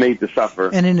and made to suffer.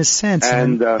 And in a sense,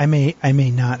 And, I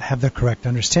may not have the correct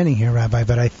understanding here, Rabbi,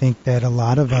 but I think that a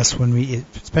lot of us, when we,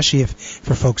 especially if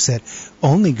for folks that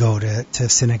only go to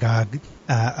synagogue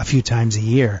a few times a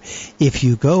year, if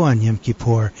you go on Yom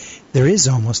Kippur, there is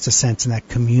almost a sense in that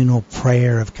communal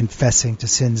prayer of confessing to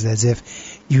sins, as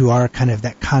if you are kind of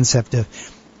that concept of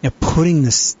putting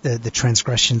the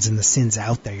transgressions and the sins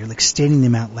out there. You're like stating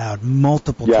them out loud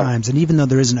multiple times. And even though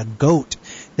there isn't a goat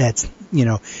that's,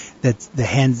 that the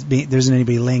hands, there isn't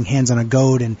anybody laying hands on a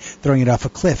goat and throwing it off a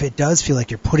cliff, it does feel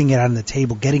like you're putting it out on the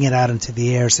table, getting it out into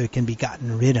the air so it can be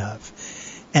gotten rid of.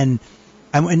 And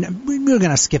we're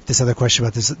going to skip this other question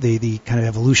about this, the kind of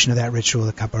evolution of that ritual,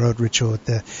 the kaparot ritual with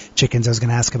the chickens. I was going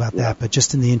to ask about that, but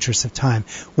just in the interest of time,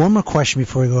 one more question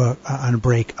before we go on a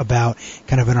break about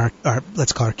kind of our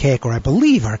let's call archaic, or I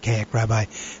believe archaic, Rabbi,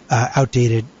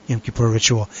 outdated Yom Kippur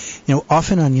ritual.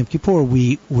 Often on Yom Kippur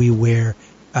we wear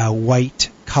white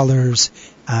colors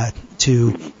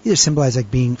to either symbolize like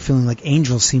feeling like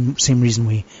angels. Same reason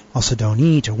we also don't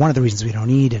eat, or one of the reasons we don't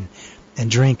eat and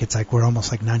drink. It's like we're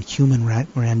almost like non-human,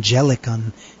 we're angelic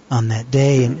on that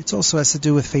day, and it also has to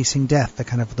do with facing death, the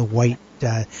kind of the white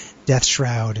death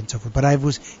shroud and so forth. But I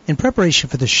was, in preparation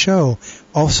for the show,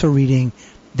 also reading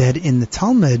that in the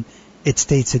Talmud it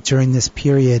states that during this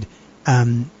period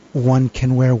one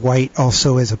can wear white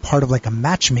also as a part of like a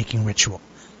matchmaking ritual,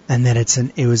 and that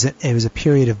it was a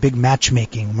period of big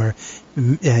matchmaking where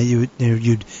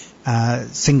you'd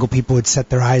single people would set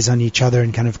their eyes on each other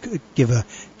and kind of give a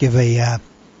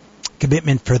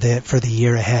commitment for the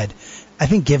year ahead. I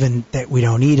think given that we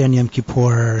don't eat on Yom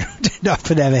Kippur,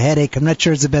 often have a headache, I'm not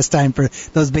sure it's the best time for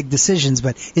those big decisions,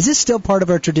 but is this still part of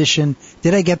our tradition?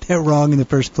 Did I get that wrong in the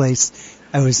first place?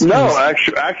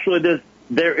 Actually,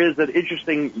 there is an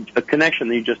interesting connection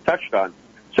that you just touched on.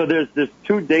 So there's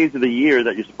 2 days of the year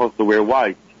that you're supposed to wear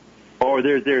white, or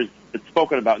it's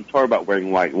spoken about in Torah about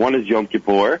wearing white. One is Yom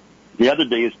Kippur. The other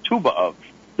day is Tu B'Av,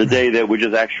 the day which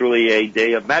is actually a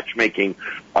day of matchmaking,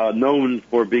 known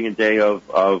for being a day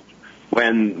of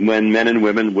when men and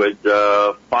women would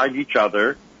find each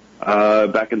other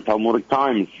back in Talmudic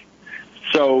times.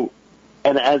 So,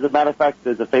 and as a matter of fact,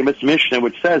 there's a famous Mishnah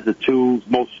which says the two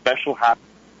most special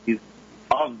happenings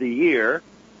of the year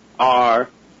are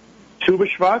Tu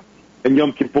B'Shvat and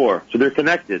Yom Kippur, so they're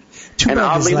connected. And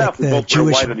oddly enough, we both wear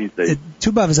white on these days.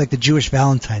 Tu B'Av is like the Jewish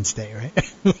Valentine's Day, right?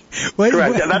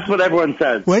 Correct. Yeah, that's what everyone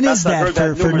says. When is that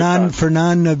for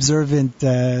non-observant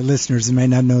listeners who may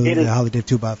not know the holiday of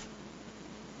Tu B'Av?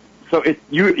 So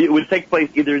it would take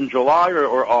place either in July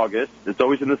or August. It's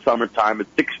always in the summertime. It's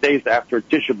 6 days after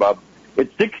Tisha B'Av.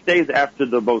 It's 6 days after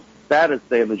the most saddest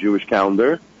day in the Jewish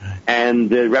calendar.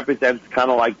 And it represents kind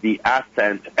of like the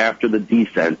ascent after the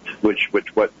descent, which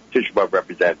what Tisha B'Av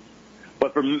represents.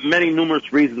 But for many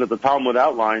numerous reasons that the Talmud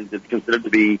outlines, it's considered to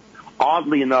be,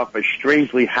 oddly enough, a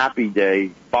strangely happy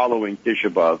day following Tisha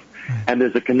B'Av. And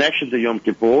there's a connection to Yom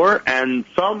Kippur, and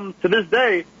some, to this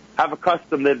day, have a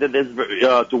custom that is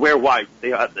to wear white.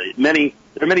 There are many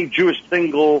Jewish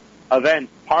single event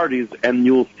parties, and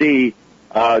you'll see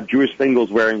Jewish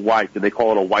singles wearing white, and they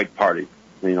call it a white party.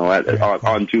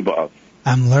 On Tu B'Av.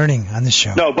 I'm learning on the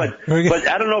show. No, but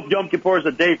I don't know if Yom Kippur is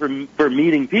a day for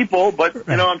meeting people, but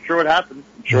I'm sure it happens.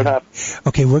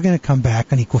 Okay, we're going to come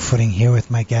back on Equal Footing here with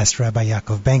my guest, Rabbi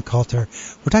Yaakov Benkhalter.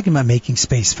 We're talking about making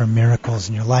space for miracles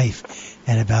in your life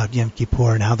and about Yom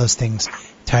Kippur and how those things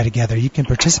tie together. You can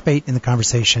participate in the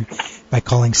conversation by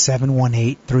calling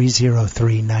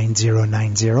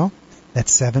 718-303-9090.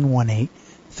 That's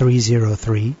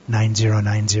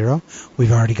 718-303-9090.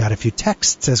 We've already got a few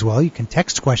texts as well. You can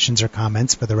text questions or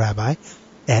comments for the rabbi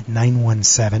at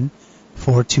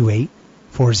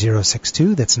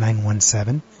 917-428-4062. That's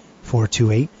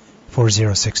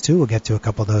 917-428-4062. We'll get to a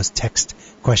couple of those text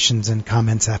questions and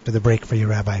comments after the break for you,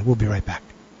 Rabbi. We'll be right back.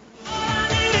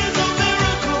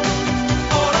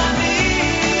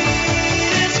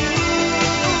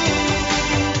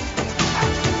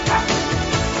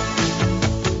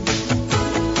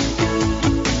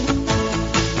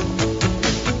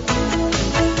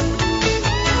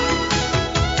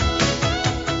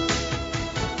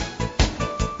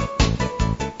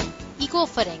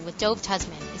 Footing with Dove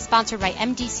Tusman is sponsored by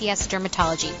MDCS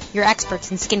Dermatology, your experts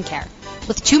in skincare.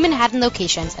 With 2 Manhattan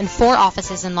locations and 4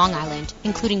 offices in Long Island,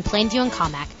 including Plainview and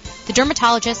Commack, the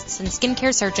dermatologists and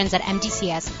skincare surgeons at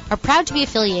MDCS are proud to be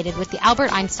affiliated with the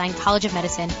Albert Einstein College of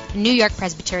Medicine and New York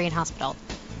Presbyterian Hospital.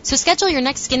 So schedule your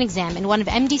next skin exam in one of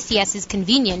MDCS's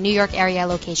convenient New York area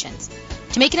locations.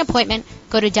 To make an appointment,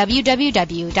 go to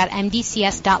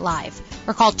www.mdcs.live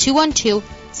or call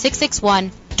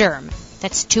 212-661-DERM.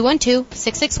 That's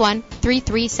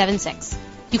 212-661-3376.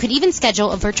 You can even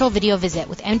schedule a virtual video visit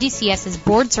with MDCS's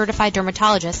board-certified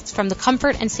dermatologists from the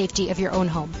comfort and safety of your own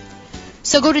home.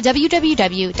 So go to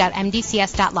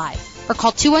www.mdcs.live or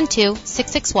call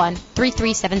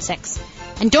 212-661-3376.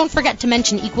 And don't forget to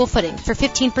mention Equal Footing for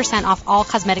 15% off all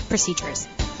cosmetic procedures.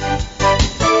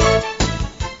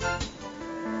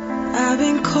 I've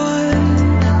been caught,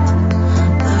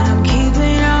 but I'm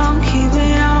keeping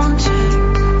on to.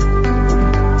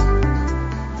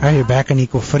 All right, you're back on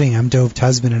Equal Footing. I'm Dov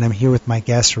Tuzman, and I'm here with my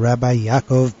guest, Rabbi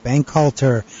Yaakov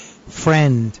Bankhalter,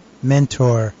 friend,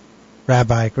 mentor,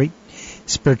 rabbi, great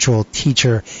spiritual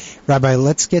teacher. Rabbi,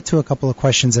 let's get to a couple of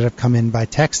questions that have come in by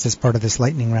text as part of this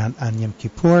lightning round on Yom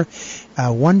Kippur.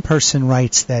 One person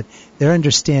writes that their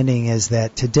understanding is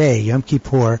that today, Yom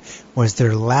Kippur, was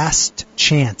their last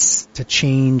chance to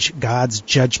change God's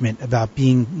judgment about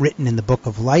being written in the book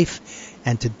of life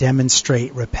and to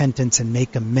demonstrate repentance and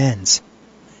make amends.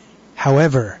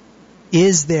 However,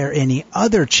 is there any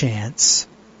other chance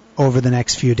over the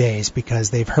next few days, because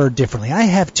they've heard differently? I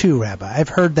have too, Rabbi. I've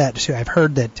heard that too. I've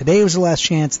heard that today was the last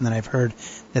chance, and then I've heard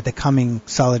that the coming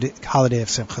holiday of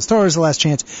Simchas Torah is the last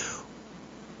chance.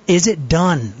 Is it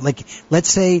done? Like, let's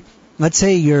say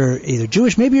you're either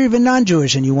Jewish, maybe you're even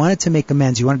non-Jewish, and you wanted to make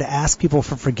amends. You wanted to ask people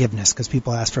for forgiveness, because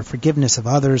people ask for forgiveness of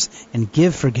others and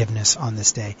give forgiveness on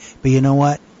this day. But you know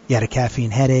what? You had a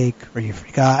caffeine headache, or you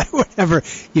forgot, whatever.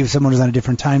 Someone was on a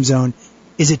different time zone.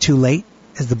 Is it too late?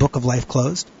 Is the book of life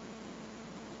closed?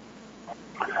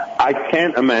 I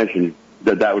can't imagine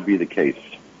that would be the case.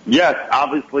 Yes,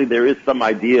 obviously there is some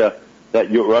idea that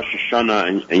your Rosh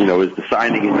Hashanah is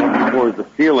deciding and Yom Kippur is the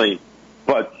feeling,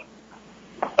 but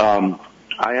I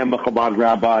am a Chabad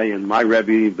rabbi, and my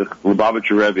Rebbe, the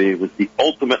Lubavitcher Rebbe, was the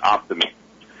ultimate optimist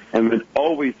and would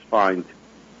always find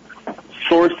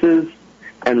sources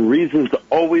and reasons to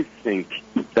always think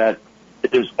that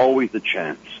there's always a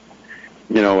chance.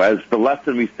 As the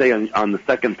lesson we say on the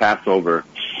second Passover,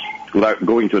 without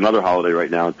going to another holiday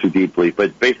right now too deeply,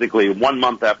 but basically 1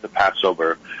 month after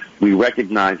Passover, we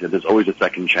recognize that there's always a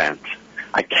second chance.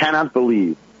 I cannot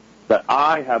believe that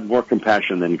I have more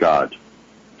compassion than God.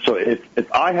 So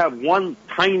if I have one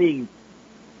tiny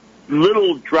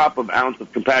little drop of ounce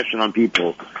of compassion on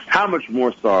people, how much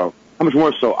more so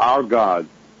our God,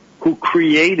 who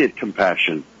created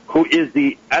compassion, who is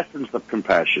the essence of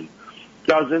compassion,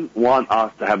 doesn't want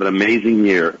us to have an amazing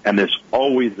year, and there's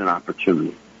always an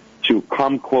opportunity to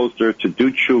come closer, to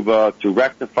do tshuva, to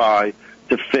rectify,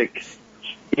 to fix,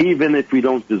 even if we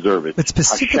don't deserve it. But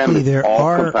specifically, Hashem is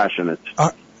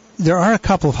there are a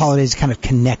couple of holidays kind of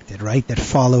connected, right, that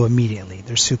follow immediately.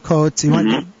 There's Sukkot. You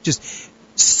want just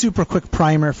super quick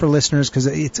primer for listeners, because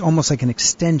it's almost like an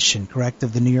extension, correct,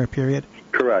 of the New Year period?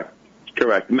 Correct.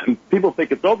 People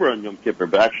think it's over on Yom Kippur,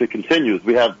 but actually continues.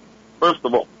 We have, first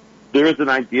of all, there is an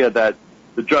idea that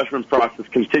the judgment process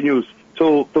continues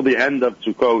till the end of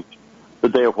Sukkot, the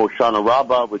day of Hoshana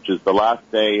Rabbah, which is the last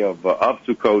day of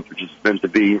Sukkot, which is meant to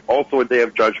be also a day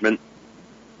of judgment.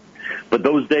 But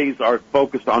those days are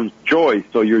focused on joy,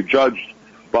 so you're judged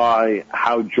by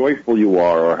how joyful you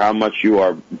are or how much you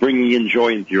are bringing in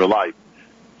joy into your life.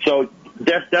 So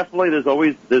definitely, there's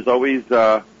always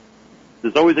a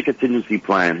contingency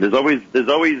plan. There's always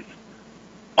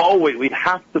we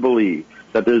have to believe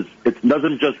that it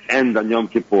doesn't just end on Yom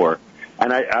Kippur.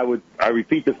 And I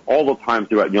repeat this all the time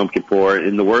throughout Yom Kippur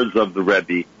in the words of the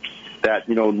Rebbe, that,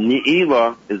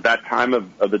 Ne'ilah is that time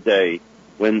of the day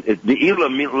when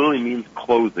Ne'ilah literally means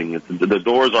closing. The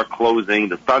doors are closing,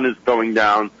 the sun is going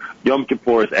down, Yom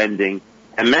Kippur is ending.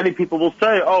 And many people will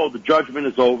say, oh, the judgment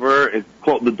is over,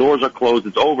 the doors are closed,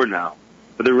 it's over now.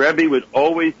 But the Rebbe would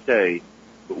always say,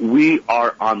 we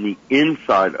are on the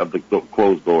inside of the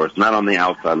closed doors, not on the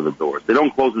outside of the doors. They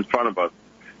don't close in front of us,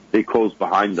 they close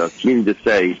behind us, meaning to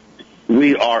say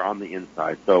we are on the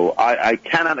inside. So I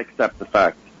cannot accept the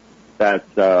fact that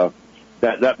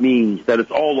that means that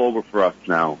it's all over for us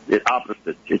now. It's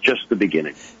opposite. It's just the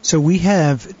beginning. So we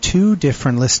have two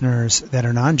different listeners that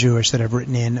are non-Jewish that have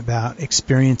written in about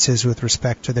experiences with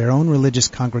respect to their own religious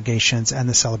congregations and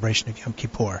the celebration of Yom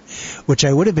Kippur, which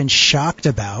I would have been shocked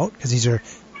about, because these are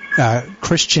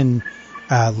Christian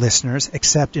listeners,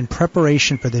 except in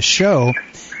preparation for this show,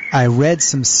 I read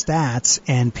some stats,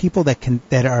 and people that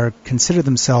consider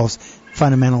themselves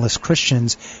fundamentalist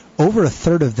Christians, over a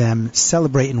third of them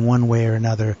celebrate in one way or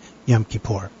another Yom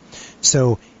Kippur.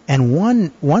 So, and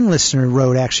one listener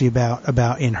wrote actually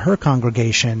about in her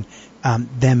congregation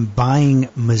them buying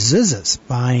mezuzahs,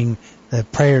 buying the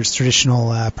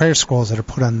traditional prayer scrolls that are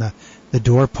put on the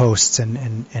doorposts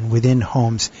and within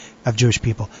homes of Jewish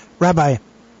people. Rabbi,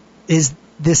 seems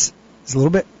a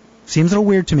little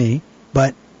weird to me,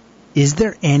 but Is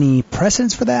there any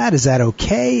precedence for that? Is that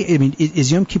okay? I mean,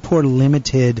 is Yom Kippur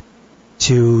limited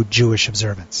to Jewish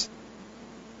observance?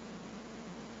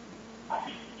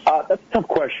 That's a tough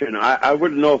question. I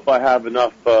wouldn't know if I have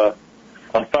enough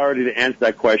authority to answer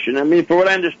that question. I mean, for what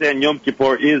I understand, Yom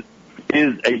Kippur is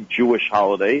a Jewish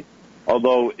holiday,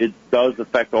 although it does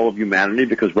affect all of humanity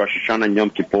because Rosh Hashanah and Yom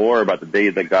Kippur are about the day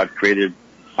that God created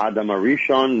Adam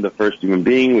Arishon, the first human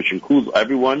being, which includes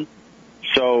everyone.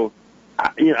 So,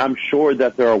 I'm sure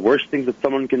that there are worse things that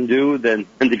someone can do than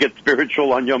to get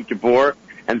spiritual on Yom Kippur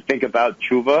and think about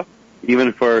tshuva.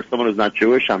 Even for someone who's not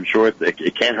Jewish, I'm sure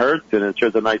it can't hurt, and it's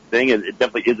just a nice thing. It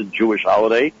definitely is a Jewish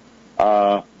holiday.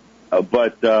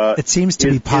 But it seems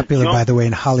to be popular, by the way,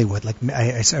 in Hollywood. Like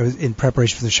I was in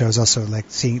preparation for the show, I was also like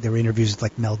seeing there were interviews with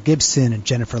like Mel Gibson and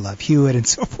Jennifer Love Hewitt and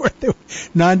so forth. There were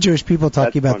non-Jewish people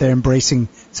talking about their embracing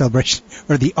celebration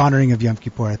or the honoring of Yom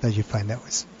Kippur. I thought you'd find that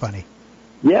was funny.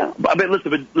 Yeah, I mean,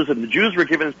 listen. The Jews were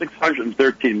given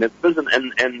 613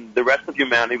 mitzvahs, and the rest of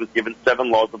humanity was given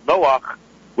 7 laws of Noah,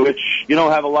 which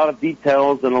have a lot of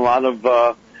details and a lot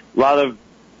of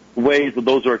ways that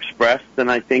those are expressed. And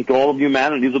I think all of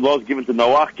humanity, these are laws given to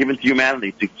Noah, given to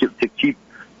humanity to keep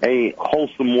a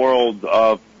wholesome world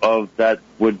of that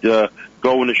would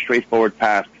go in a straightforward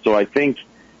path. So I think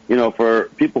for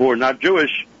people who are not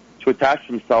Jewish to attach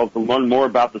themselves to learn more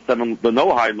about the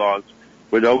Noahide laws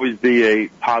would always be a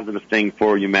positive thing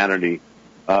for humanity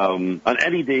on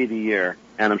any day of the year,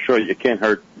 and I'm sure it can't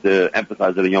hurt to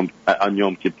emphasize it on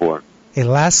Yom Kippur. A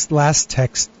last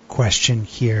text question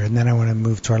here, and then I want to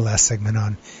move to our last segment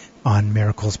on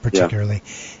miracles particularly.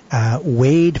 Yeah.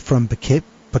 Wade from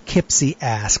Poughkeepsie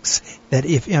asks that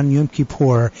if on Yom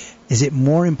Kippur, is it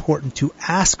more important to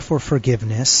ask for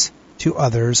forgiveness to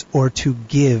others or to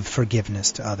give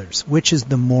forgiveness to others? Which is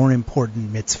the more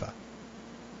important mitzvah?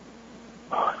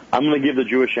 I'm going to give the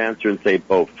Jewish answer and say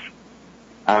both.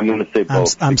 I'm going to say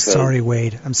both. I'm sorry,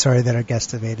 Wade. I'm sorry that our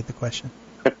guest evaded the question.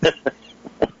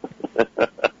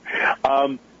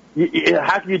 How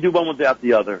can you do one without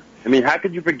the other? I mean, how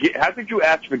could you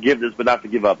ask forgiveness but not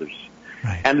forgive others?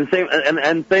 Right. And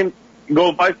the same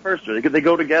go vice versa. They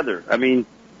go together. I mean,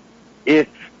 if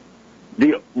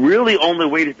the really only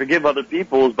way to forgive other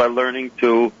people is by learning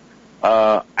to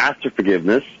ask for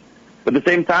forgiveness. But at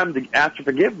the same time, to ask for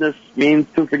forgiveness means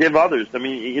to forgive others. I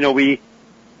mean,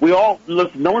 we all,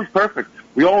 listen, no one's perfect.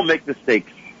 We all make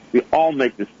mistakes.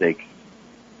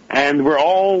 And we're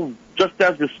all just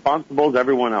as responsible as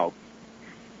everyone else.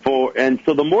 And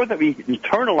so the more that we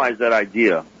internalize that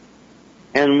idea,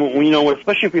 and,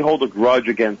 especially if we hold a grudge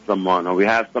against someone or we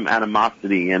have some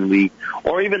animosity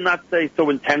or even not say so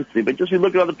intensely, but just we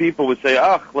look at other people, we say,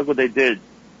 oh, look what they did.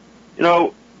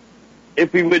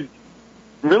 If we would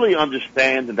really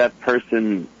understand that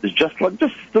person is just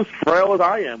as frail as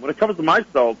I am. When it comes to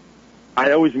myself,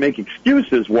 I always make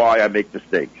excuses why I make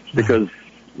mistakes because,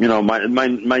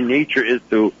 my nature is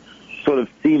to sort of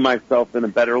see myself in a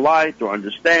better light or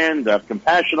understand, have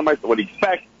compassion on myself, what do you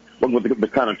expect, with the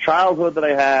kind of childhood that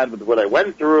I had, with what I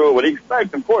went through, what do you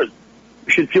expect? Of course,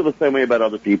 we should feel the same way about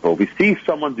other people. If we see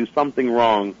someone do something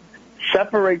wrong,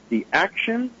 separate the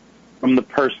action from the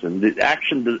person. The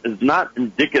action is not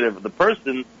indicative of the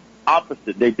person.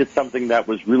 Opposite. They did something that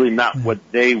was really not what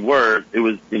they were. It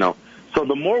was, So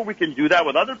the more we can do that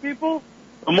with other people,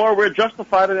 the more we're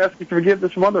justified in asking for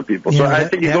forgiveness from other people. So I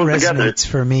think it goes together. That resonates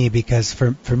for me because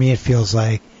for me it feels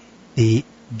like the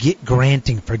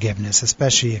granting forgiveness,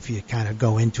 especially if you kind of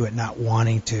go into it not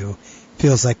wanting to,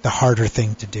 feels like the harder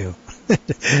thing to do.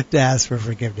 To ask for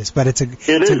forgiveness, but it's a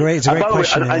great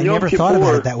question. I never thought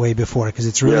about it that way before because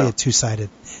it's really a two-sided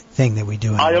thing that we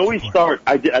do. I always start,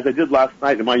 as I did last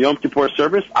night in my Yom Kippur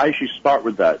service. I actually start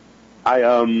with that.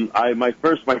 My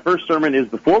first sermon is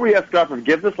before we ask God for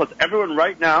forgiveness. Let's everyone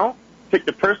right now pick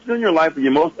the person in your life that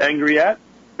you're most angry at.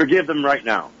 Forgive them right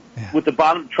now. Yeah. With the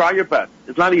bottom, try your best.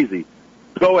 It's not easy.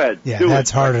 Go ahead. Yeah, do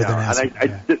that's it harder right than now.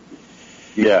 asking.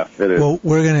 Yeah, it is. Well,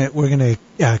 we're gonna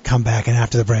come back, and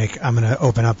after the break, I'm gonna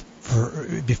open up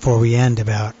before we end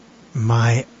about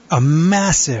a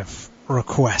massive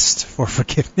request for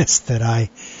forgiveness that I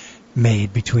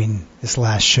made between this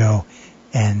last show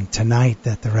and tonight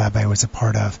that the rabbi was a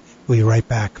part of. We'll be right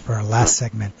back for our last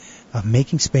segment of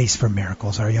Making Space for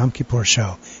Miracles, our Yom Kippur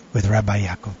show with Rabbi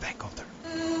Yaakov Bankolter.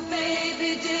 Ooh,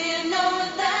 baby, do you know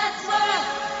that's what?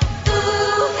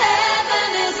 Ooh,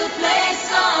 heaven is a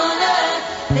place on earth.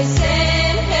 They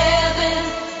say in heaven,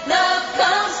 love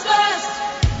comes first.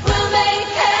 We'll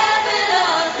make heaven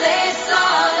a place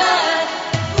on earth.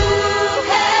 Ooh,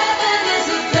 heaven is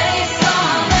a place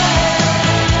on earth.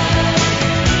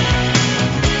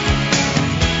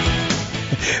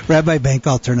 Rabbi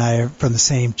Bankalter and I are from the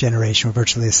same generation. We're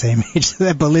virtually the same age.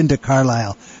 Belinda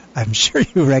Carlisle. I'm sure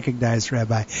you recognize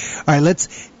Rabbi. All right,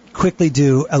 let's quickly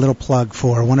do a little plug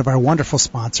for one of our wonderful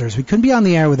sponsors. We couldn't be on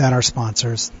the air without our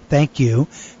sponsors. Thank you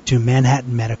to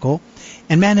Manhattan Medical.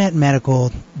 And Manhattan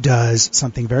Medical does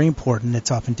something very important.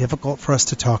 It's often difficult for us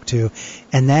to talk to,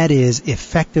 and that is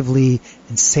effectively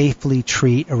and safely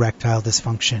treat erectile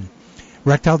dysfunction.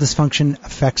 Erectile dysfunction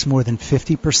affects more than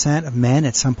 50% of men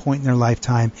at some point in their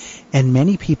lifetime, and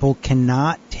many people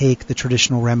cannot take the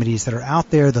traditional remedies that are out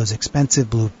there. Those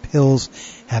expensive blue pills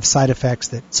have side effects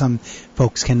that some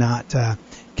folks cannot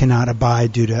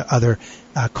abide due to other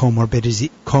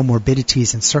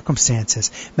comorbidities and circumstances.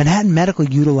 Manhattan Medical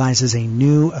utilizes a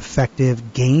new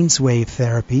effective gains wave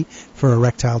therapy for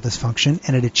erectile dysfunction,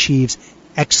 and it achieves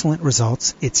excellent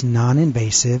results. It's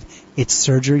non-invasive, it's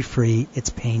surgery-free, it's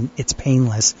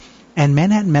painless. And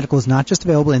Manhattan Medical is not just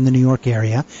available in the New York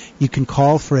area. You can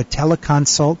call for a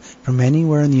teleconsult from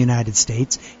anywhere in the United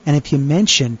States. And if you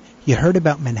mention you heard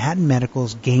about Manhattan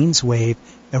Medical's Gains Wave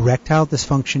erectile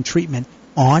dysfunction treatment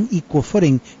on Equal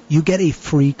Footing, you get a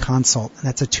free consult, and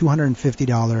that's a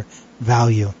 $250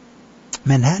 value.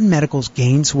 Manhattan Medical's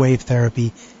Gains Wave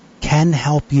therapy can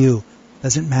help you.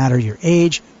 Doesn't matter your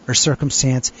age or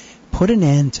circumstance. Put an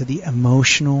end to the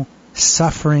emotional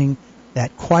suffering,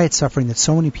 that quiet suffering that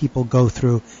so many people go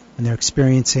through when they're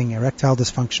experiencing erectile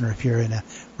dysfunction, or if you're in a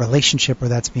relationship where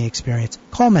that's being experienced.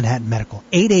 Call Manhattan Medical,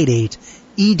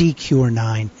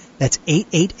 888-ED-CURE-9. That's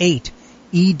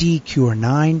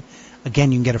 888-ED-CURE-9.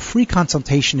 Again, you can get a free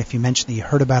consultation if you mention that you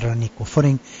heard about it on Equal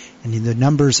Footing. And the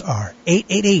numbers are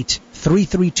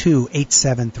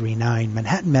 888-332-8739.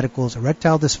 Manhattan Medical's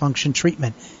erectile dysfunction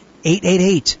treatment,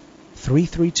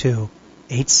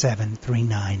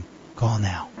 888-332-8739. Call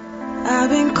now.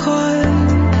 I've been caught,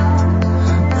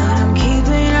 but I'm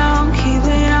keeping on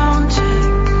to.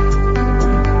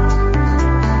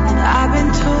 I've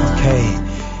been told. Okay.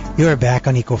 You are back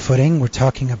on Equal Footing. We're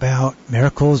talking about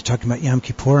miracles, talking about Yom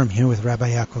Kippur. I'm here with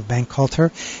Rabbi Yaakov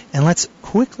Bankalter. And let's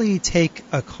quickly take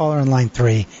a caller on line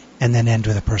 3 and then end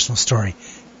with a personal story.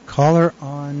 Caller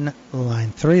on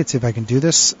line 3. Let's see if I can do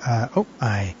this.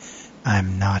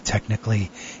 I'm not technically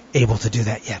able to do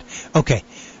that yet. Okay.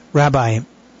 Rabbi,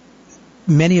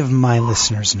 many of my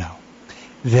listeners know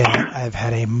that I've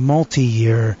had a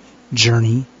multi-year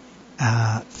journey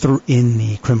through in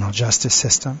the criminal justice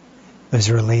system. It was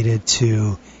related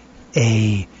to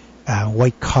a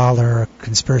white-collar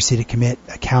conspiracy to commit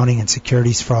accounting and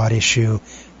securities fraud issue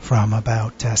from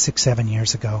about 6-7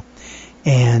 years ago.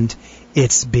 And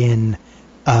it's been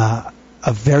a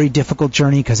very difficult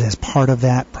journey because as part of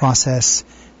that process,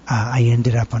 I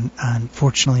ended up,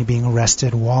 unfortunately, being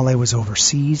arrested while I was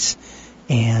overseas.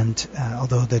 And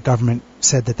although the government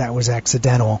said that was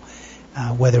accidental,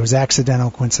 whether it was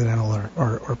accidental, coincidental,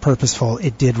 or purposeful,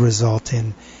 it did result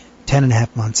in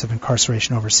 10.5 months of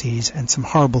incarceration overseas and some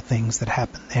horrible things that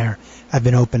happened there. I've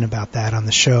been open about that on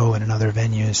the show and in other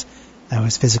venues. I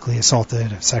was physically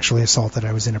assaulted, sexually assaulted.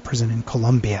 I was in a prison in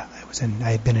Colombia.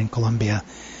 I had been in Colombia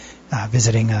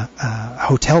visiting a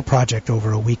hotel project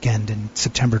over a weekend in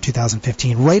September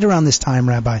 2015, right around this time,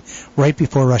 Rabbi, right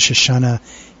before Rosh Hashanah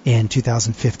in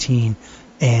 2015.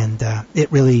 And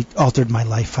it really altered my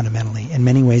life fundamentally. In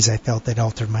many ways, I felt it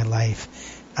altered my life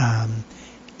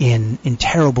in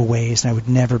terrible ways, and I would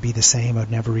never be the same. I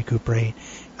would never recuperate.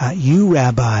 You,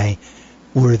 Rabbi,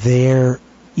 were there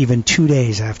even 2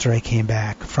 days after I came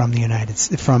back from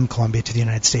Colombia to the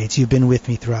United States. You've been with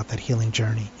me throughout that healing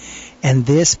journey. And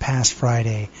this past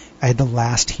Friday, I had the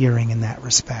last hearing in that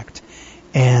respect.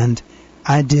 And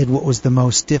I did what was the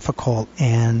most difficult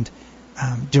and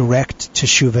direct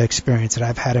teshuvah experience that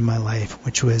I've had in my life,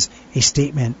 which was a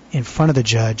statement in front of the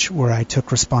judge where I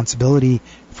took responsibility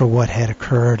for what had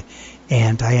occurred,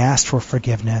 and I asked for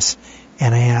forgiveness,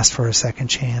 and I asked for a second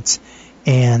chance,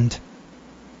 and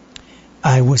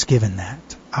I was given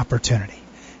that opportunity.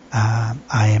 I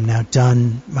am now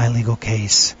done my legal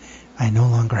case. I no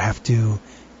longer have to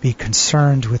be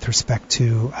concerned with respect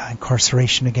to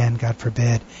incarceration again, God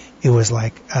forbid. It was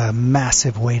like a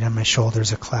massive weight on my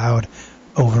shoulders, a cloud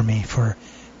over me for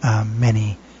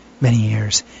many, many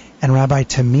years. And Rabbi,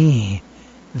 to me,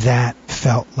 that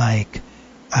felt like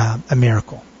a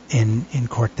miracle in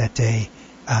court that day.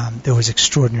 There was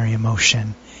extraordinary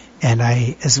emotion. And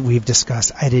as we've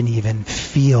discussed, I didn't even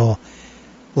feel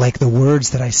like the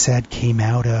words that I said came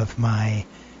out of my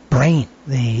brain.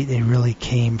 They really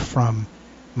came from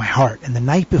my heart. And the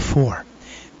night before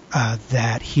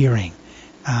that hearing,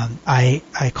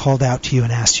 I called out to you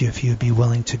and asked you if you would be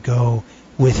willing to go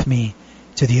with me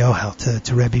to the Ohel,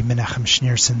 to Rebbe Menachem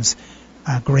Schneerson's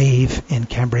grave in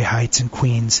Cambria Heights in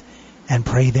Queens and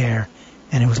pray there.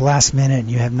 And it was last minute, and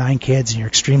you have 9 kids, and you're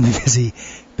extremely busy,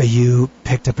 but you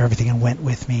picked up everything and went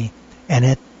with me. And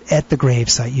at the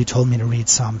gravesite, you told me to read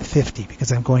Psalm 50,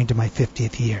 because I'm going to my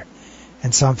 50th year.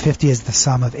 And Psalm 50 is the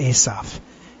Psalm of Asaph.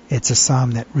 It's a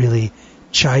psalm that really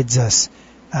chides us,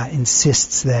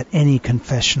 insists that any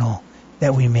confessional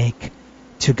that we make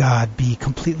to God be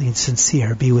completely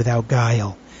sincere, be without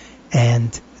guile,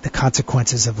 and the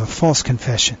consequences of a false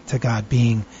confession to God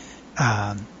being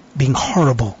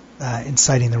horrible,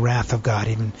 inciting the wrath of God.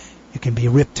 Even you can be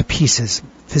ripped to pieces,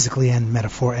 physically and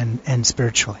metaphor and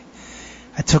spiritually.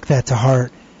 I took that to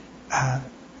heart,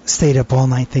 stayed up all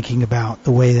night thinking about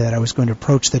the way that I was going to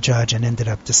approach the judge, and ended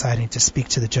up deciding to speak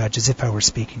to the judge as if I were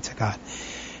speaking to God.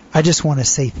 I just want to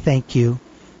say thank you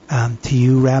to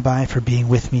you, Rabbi, for being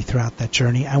with me throughout that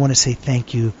journey. I want to say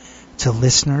thank you to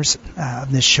listeners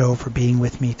of this show for being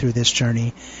with me through this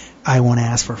journey. I want to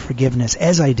ask for forgiveness,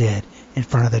 as I did in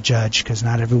front of the judge, because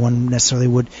not everyone necessarily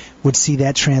would see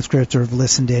that transcript or have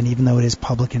listened in, even though it is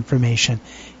public information,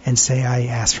 and say I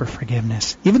ask for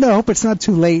forgiveness. Even though I hope it's not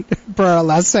too late for our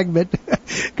last segment,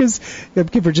 because Yom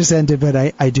Kippur just ended, but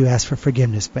I do ask for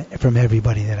forgiveness from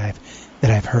everybody that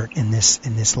I've hurt in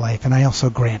this life, and I also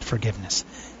grant forgiveness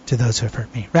to those who have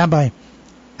hurt me. Rabbi,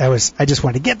 I just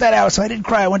wanted to get that out, so I didn't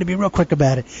cry. I wanted to be real quick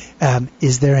about it.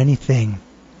 Is there anything,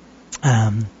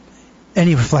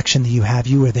 any reflection that you have?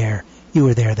 You were there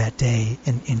that day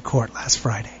in court last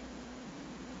Friday.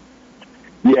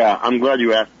 Yeah, I'm glad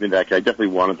you asked me that. I definitely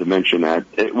wanted to mention that.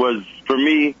 It was, for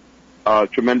me, a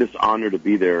tremendous honor to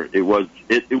be there. It was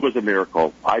a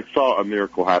miracle. I saw a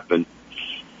miracle happen.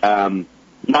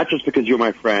 Not just because you're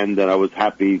my friend, and I was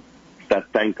happy that,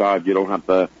 thank God, you don't have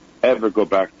to ever go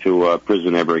back to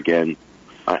prison ever again,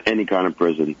 any kind of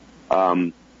prison.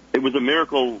 It was a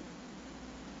miracle.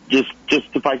 Just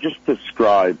if I just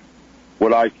describe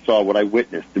what I saw, what I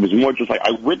witnessed, it was more just like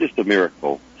I witnessed a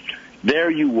miracle. There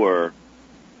you were,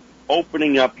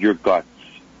 opening up your guts,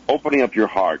 opening up your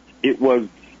heart. It was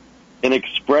an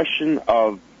expression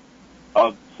of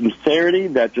sincerity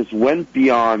that just went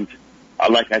beyond,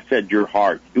 like I said, your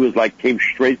heart. It was like came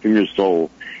straight from your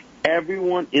soul.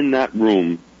 Everyone in that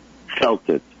room felt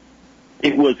it.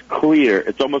 It was clear.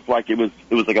 It's almost like it was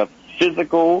like a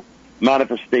physical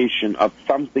manifestation of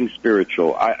something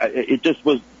spiritual. It just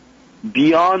was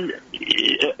beyond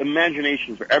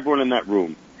imagination for everyone in that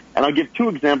room. And I'll give 2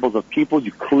 examples of people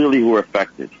who were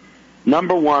affected.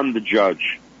 Number one, the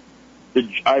judge.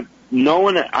 I've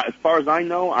known, as far as I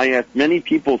know, I asked many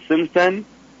people since then,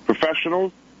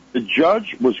 professionals. The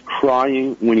judge was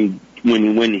crying when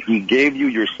he gave you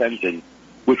your sentence,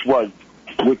 which was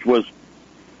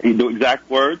the exact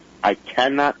words, "I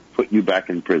cannot put you back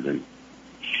in prison."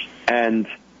 And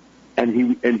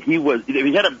he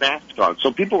had a mask on,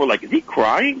 so people were like, "Is he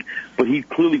crying?" But he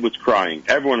clearly was crying.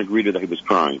 Everyone agreed that he was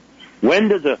crying. When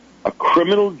does a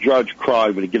criminal judge cry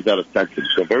when he gives out a sentence?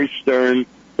 So very stern,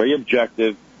 very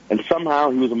objective, and somehow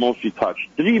he was emotionally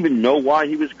touched. Did he even know why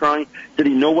he was crying? Did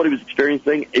he know what he was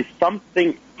experiencing? Is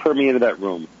something permeated that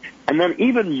room? And then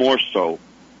even more so,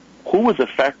 who was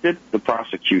affected? The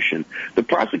prosecution. The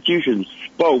prosecution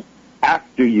spoke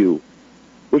after you,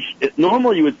 which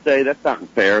normally you would say, that's not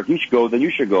fair. If he should go, then you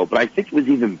should go. But I think it was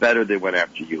even better they went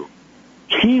after you.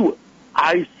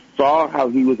 I saw how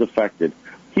he was affected.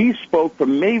 He spoke for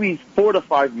maybe 4 to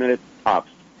 5 minutes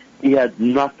tops. He had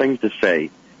nothing to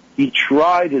say. He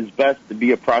tried his best to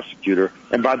be a prosecutor.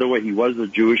 And by the way, he was a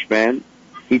Jewish man.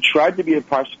 He tried to be a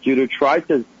prosecutor, tried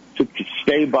to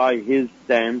stay by his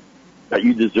stance that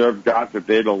you deserve, God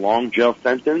forbid, a long jail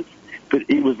sentence. But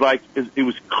it was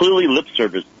clearly lip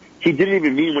service. He didn't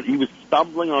even mean what he was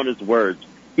stumbling on his words.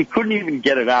 He couldn't even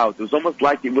get it out. It was almost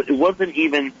like it wasn't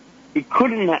even, he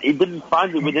didn't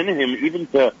find it within him even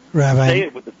to Rabbi, say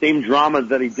it with the same dramas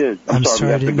that he did. I'm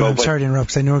sorry to interrupt,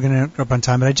 because I know we're going to interrupt on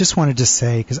time, but I just wanted to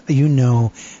say, because I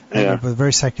have a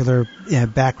very secular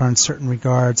background in certain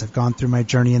regards. I've gone through my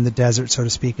journey in the desert, so to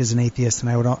speak, as an atheist, and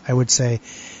I would say,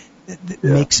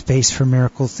 make space for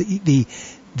miracles.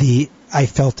 I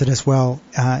felt it as well.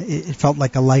 It felt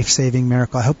like a life-saving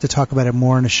miracle. I hope to talk about it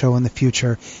more in a show in the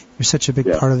future. You're such a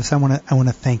big part of this. I want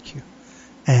to thank you,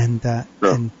 and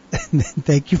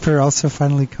thank you for also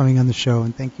finally coming on the show,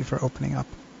 and thank you for opening up.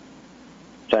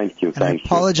 Thank you. And I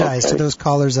apologize to those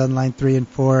callers on line 3 and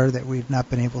 4 that we've not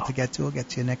been able to get to. We'll get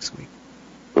to you next week.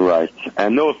 Right,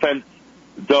 and no offense,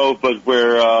 though, but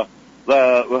we're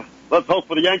let's hope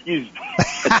for the Yankees.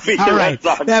 All right,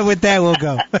 with that we'll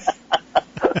go.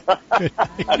 Good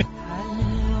night.